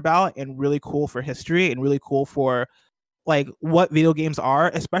and learn about, and really cool for history, and really cool for like what video games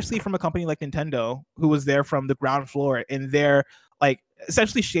are, especially from a company like Nintendo, who was there from the ground floor, and they're like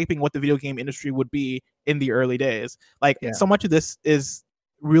essentially shaping what the video game industry would be in the early days. Like so much of this is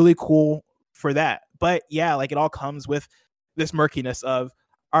really cool for that. But yeah, like it all comes with this murkiness of,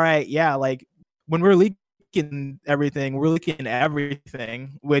 all right, yeah, like when we're leaking everything,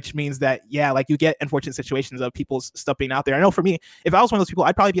 which means that, yeah, like you get unfortunate situations of people's stuff being out there. I know for me, if I was one of those people,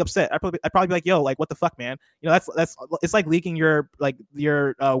 I'd probably be upset. I'd probably be like, yo, like what the fuck, man? You know, that's it's like leaking your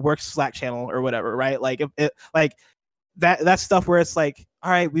work Slack channel or whatever, right? Like if it, like that's stuff where it's like,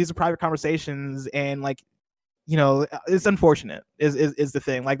 all right, these are private conversations, and like, you know, it's unfortunate is the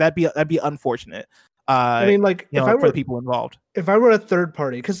thing. Like that'd be unfortunate. I mean, like if I were for the people involved, if I were a third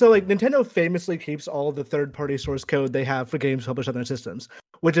party, because so like Nintendo famously keeps all the third party source code they have for games published on their systems,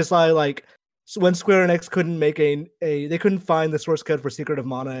 which is like when Square Enix couldn't make they couldn't find the source code for Secret of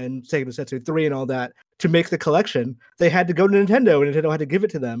Mana and Sega Densetsu 3 and all that to make the collection, they had to go to Nintendo, and Nintendo had to give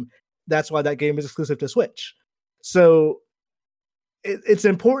it to them. That's why that game is exclusive to Switch. So it's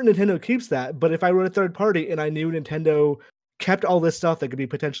important Nintendo keeps that, but if I were a third party and I knew Nintendo kept all this stuff that could be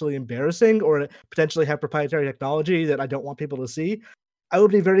potentially embarrassing or potentially have proprietary technology that I don't want people to see, I would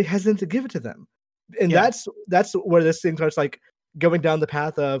be very hesitant to give it to them. And that's where this thing starts like going down the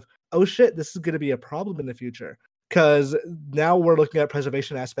path of, oh shit, this is going to be a problem in the future. Because now we're looking at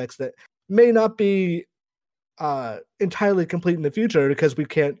preservation aspects that may not be entirely complete in the future, because we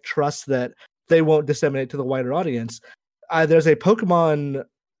can't trust that they won't disseminate to the wider audience. There's a Pokemon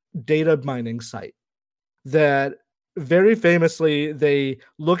data mining site that very famously, they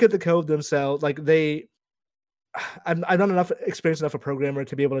look at the code themselves. Like I'm not experienced enough a programmer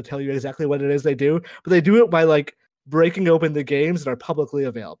to be able to tell you exactly what it is they do, but they do it by like breaking open the games that are publicly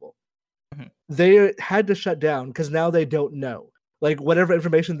available. Mm-hmm. They had to shut down because now they don't know. Like whatever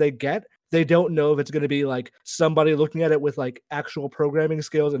information they get, they don't know if it's going to be like somebody looking at it with like actual programming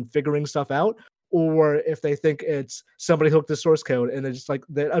skills and figuring stuff out, or if they think it's somebody hooked the source code and they're just like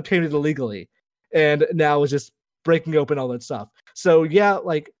they obtained it illegally, and now it's just breaking open all that stuff. So yeah,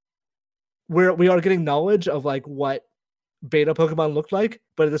 like we are getting knowledge of like what beta Pokemon looked like,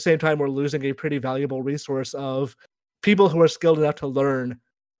 but at the same time we're losing a pretty valuable resource of people who are skilled enough to learn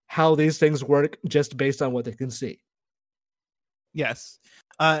how these things work just based on what they can see. Yes.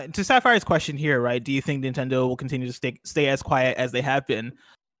 To Sapphire's question here, right? Do you think Nintendo will continue to stay as quiet as they have been?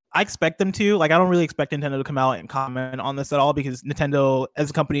 I expect them to. Like, I don't really expect Nintendo to come out and comment on this at all, because Nintendo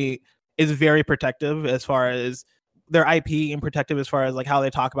as a company is very protective as far as their IP, and protective as far as like how they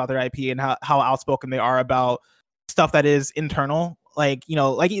talk about their IP and how outspoken they are about stuff that is internal. Like, you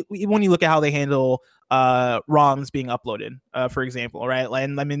know, like when you look at how they handle ROMs being uploaded, for example, right? Like,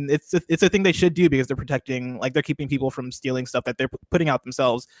 and I mean, it's a thing they should do, because they're protecting, like they're keeping people from stealing stuff that they're putting out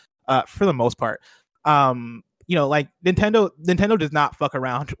themselves, for the most part. You know, like Nintendo does not fuck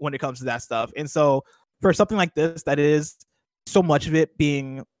around when it comes to that stuff. And so for something like this, that is so much of it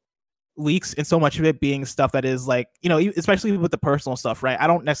being leaks and so much of it being stuff that is like, you know, especially with the personal stuff, right? I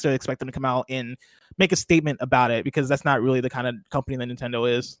don't necessarily expect them to come out and make a statement about it, because that's not really the kind of company that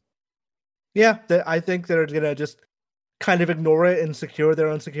Nintendo is. Yeah, I think they're gonna just kind of ignore it and secure their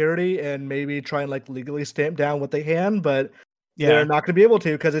own security, and maybe try and like legally stamp down what they can, but they're not gonna be able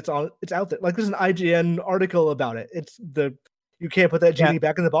to, because it's out there. Like there's an IGN article about it. You can't put that genie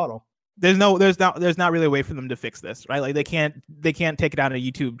back in the bottle. There's not really a way for them to fix this, right? Like they can't take it down a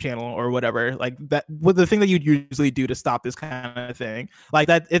YouTube channel or whatever. Like that, with the thing that you'd usually do to stop this kind of thing, like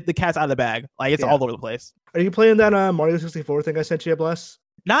that, the cat's out of the bag. Like it's all over the place. Are you playing that Mario 64 thing I sent you, Bless?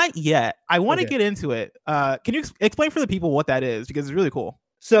 Not yet. I want to get into it. Can you explain for the people what that is? Because it's really cool.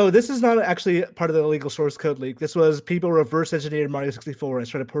 So this is not actually part of the illegal source code leak. This was people reverse engineered Mario 64 and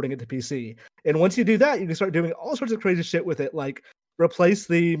started porting it to PC. And once you do that, you can start doing all sorts of crazy shit with it, like replace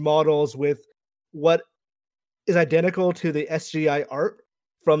the models with what is identical to the SGI art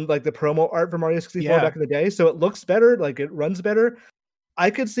from like the promo art for Mario 64 back in the day. So it looks better, like it runs better.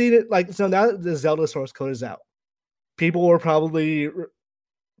 I could see it like, so now that the Zelda source code is out, people will probably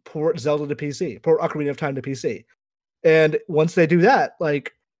port Zelda to PC, port Ocarina of Time to PC. And once they do that,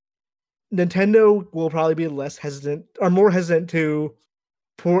 like Nintendo will probably be less hesitant or more hesitant to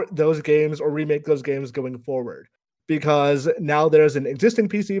port those games or remake those games going forward, because now there's an existing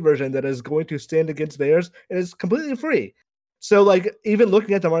PC version that is going to stand against theirs and is completely free. So like even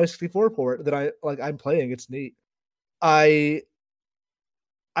looking at the Mario 64 port that I'm playing, it's neat. I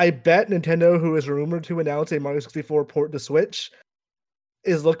bet Nintendo, who is rumored to announce a Mario 64 port to Switch,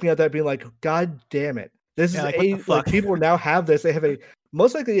 is looking at that being like, God damn it. This is like people now have this. They have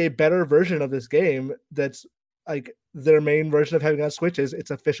most likely a better version of this game that's like their main version of having on Switch is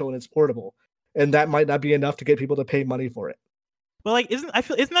it's official and it's portable. And that might not be enough to get people to pay money for it. But like, isn't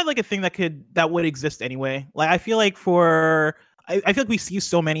that like a thing that would exist anyway? Like, I feel like I feel like we see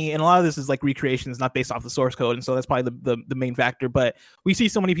so many, and a lot of this is like recreations, not based off the source code, and so that's probably the main factor. But we see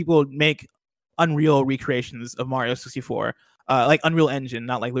so many people make Unreal recreations of Mario 64, like Unreal Engine,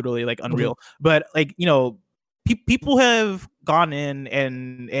 not like literally like Unreal, but like, you know, people have gone in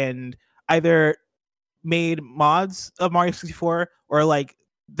and either made mods of Mario 64 or like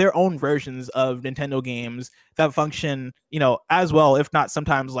their own versions of Nintendo games that function, you know, as well, if not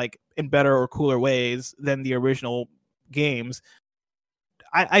sometimes like in better or cooler ways than the original games.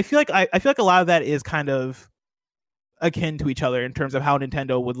 I feel like a lot of that is kind of akin to each other in terms of how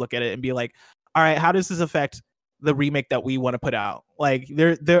Nintendo would look at it and be like, all right, how does this affect the remake that we want to put out? Like,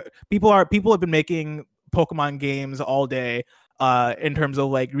 people have been making Pokemon games all day, in terms of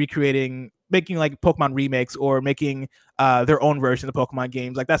like making like Pokemon remakes or making their own version of Pokemon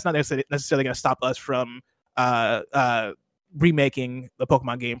games. Like, that's not necessarily going to stop us from remaking the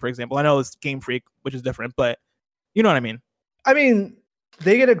Pokemon game, for example. I know it's Game Freak, which is different, but you know what I mean? I mean,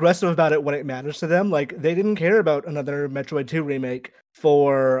 they get aggressive about it when it matters to them. Like, they didn't care about another Metroid 2 remake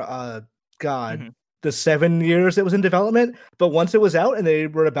for the 7 years it was in development. But once it was out and they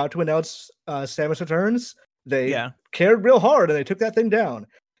were about to announce Samus Returns, they cared real hard and they took that thing down.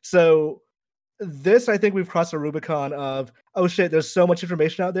 So this, I think we've crossed a Rubicon of, oh shit, there's so much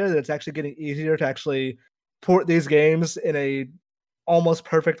information out there that it's actually getting easier to actually port these games in a almost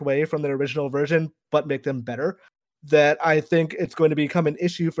perfect way from their original version, but make them better. That I think it's going to become an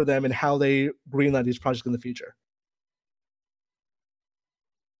issue for them in how they greenlight these projects in the future.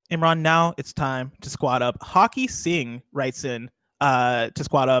 Imran, now it's time to squad up. Hockey Singh writes in to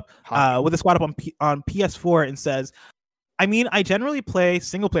squad up with a squad up on PS4 and says, I mean, I generally play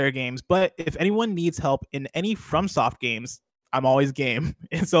single player games, but if anyone needs help in any FromSoft games, I'm always game.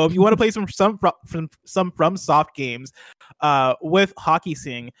 And so if you want to play some FromSoft games with Hockey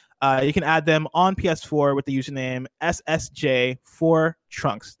Singh, you can add them on PS4 with the username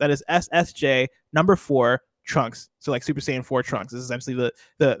SSJ4Trunks. That is SSJ number 4 Trunks. So like Super Saiyan 4 Trunks. This is essentially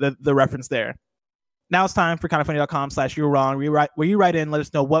the reference there. Now it's time for kindafunny.com/you're-wrong, where you write in, let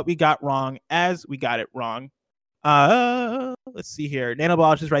us know what we got wrong as we got it wrong. Let's see here.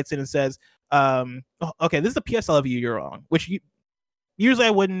 Nanobiologist writes in and says, okay, this is a PS I love you, you're wrong, which usually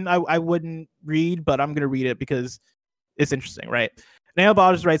I wouldn't read, but I'm gonna read it because it's interesting, right?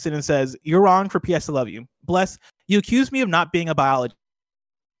 Nanobiologist writes in and says, you're wrong for PS I love you. Bless, you accused me of not being a biologist.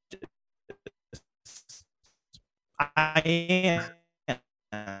 I am.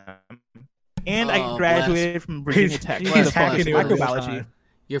 And I graduated from Virginia Tech. He's hacking microbiology.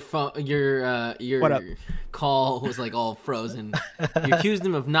 Your phone, your call was like all frozen. You accused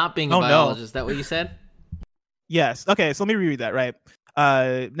him of not being a biologist. No. Is that what you said? Yes. Okay, so let me reread that, right?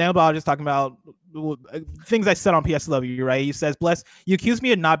 Nanobiologist talking about things I said on PS Love You, right? He says, bless, you accused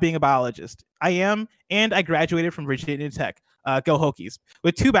me of not being a biologist. I am, and I graduated from Virginia Tech. Go Hokies.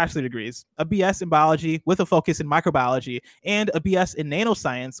 With 2 bachelor degrees, a BS in biology with a focus in microbiology, and a BS in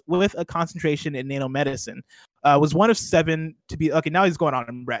nanoscience with a concentration in nanomedicine. Was one of 7 to be... Okay, now he's going on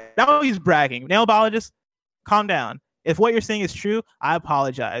and now he's bragging. Nanobiologist, calm down. If what you're saying is true, I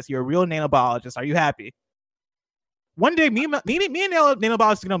apologize. You're a real nanobiologist. Are you happy? One day, me and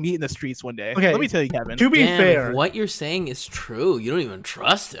nanobiologists are gonna meet in the streets one day. Okay, let me tell you, Kevin. To be fair, if what you're saying is true, you don't even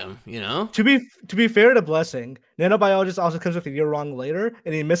trust him. You know. To be fair to Blessing, nanobiologist also comes with a year wrong later,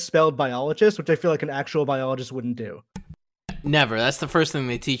 and he misspelled biologist, which I feel like an actual biologist wouldn't do. Never. That's the first thing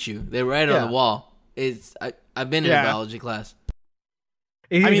they teach you. They write it on the wall. I've been in a biology class.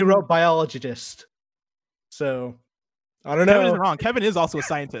 He wrote biologist. So I don't know. Kevin isn't wrong. Kevin is also a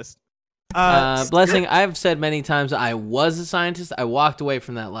scientist. Blessing, I've said many times I was a scientist. I walked away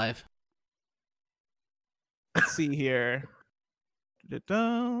from that life. Let's see here.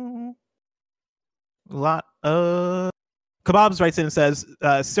 A lot of Kebabs writes in and says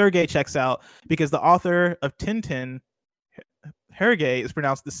Sergey checks out because the author of Tintin, Hergé, is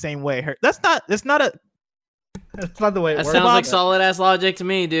pronounced the same way. That's not the way it works. That sounds like solid ass logic to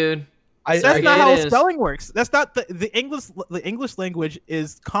me, dude. That's not how spelling works. That's not the English. The English language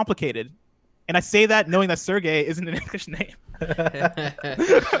is complicated, and I say that knowing that Sergey isn't an English name.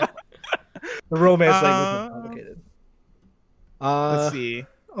 The Romance language is complicated. Let's see.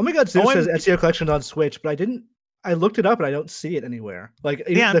 Oh my God, Zeus says Ezio Collection on Switch, but I didn't I looked it up and I don't see it anywhere. Like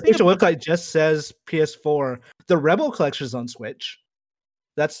Yeah, the official website just says PS4. The Rebel collection is on Switch.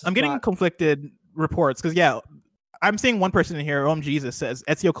 I'm getting conflicted reports because I'm seeing one person in here, Jesus, says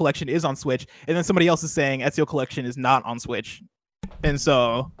Ezio Collection is on Switch, and then somebody else is saying Ezio Collection is not on Switch. And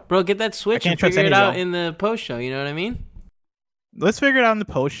so, bro, get that Switch and figure it out in the post show. You know what I mean? Let's figure it out in the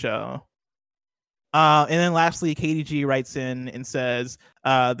post show. And then lastly, KDG writes in and says,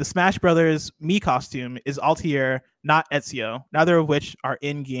 the Smash Brothers Mii costume is Altair, not Ezio, neither of which are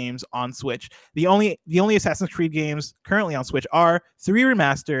in games on Switch. The only Assassin's Creed games currently on Switch are 3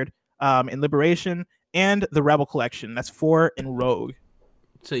 Remastered, in Liberation, and the Rebel Collection. That's 4 in Rogue.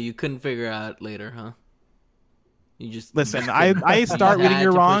 So you couldn't figure out later, huh? You just listen. I start reading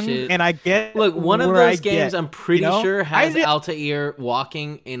you're wrong, and I get. Look, one of those games I'm pretty sure has Altair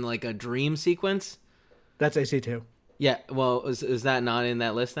walking in like a dream sequence. That's AC2. Yeah, well, is that not in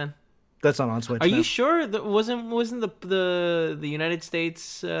that list then? That's not on Switch. Are you sure that wasn't the United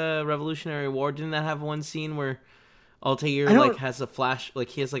States Revolutionary War? Didn't that have one scene where Altair has a flash, like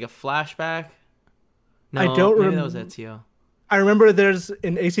he has like a flashback? No, I don't remember. That was Ezio. I remember there's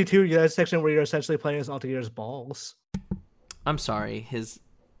an AC2 United section where you're essentially playing as Altair's balls. I'm sorry,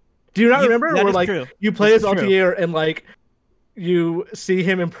 Do you not remember? Where like true. You play as Altair and like you see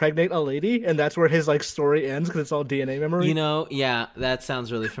him impregnate a lady, and that's where his like story ends because it's all DNA memory. You know, yeah, that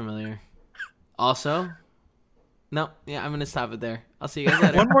sounds really familiar. Also, no, yeah, I'm gonna stop it there. I'll see you guys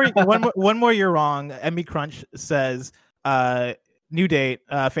later. one more. You're wrong. Emmy Crunch says, new date,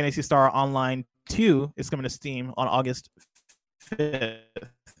 Phantasy Star Online 2 is coming to Steam on August 5th.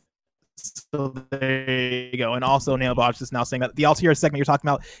 So there you go. And also Nailbox is now saying that the Altair segment you're talking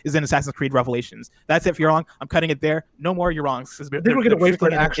about is in Assassin's Creed Revelations. That's it for You're Wrong. I'm cutting it there. No more You're Wrong. I think we're going to wait for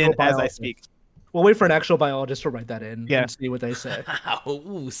an actual as I speak. We'll wait for an actual biologist to write that in and see what they say.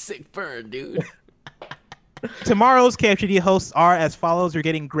 Ooh, sick burn, dude. Tomorrow's KFGD hosts are as follows. You're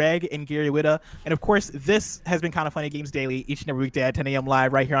getting Greg and Gary Whitta. And of course, this has been Kind of Funny Games Daily each and every weekday at 10 a.m.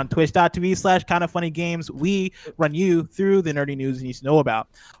 live right here on twitch.tv/kindoffunnygames. We run you through the nerdy news you need to know about.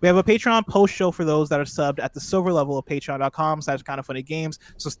 We have a Patreon post show for those that are subbed at the silver level of patreon.com/kindoffunnygames.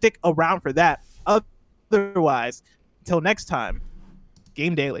 So stick around for that. Otherwise, until next time,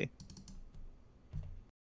 Game Daily.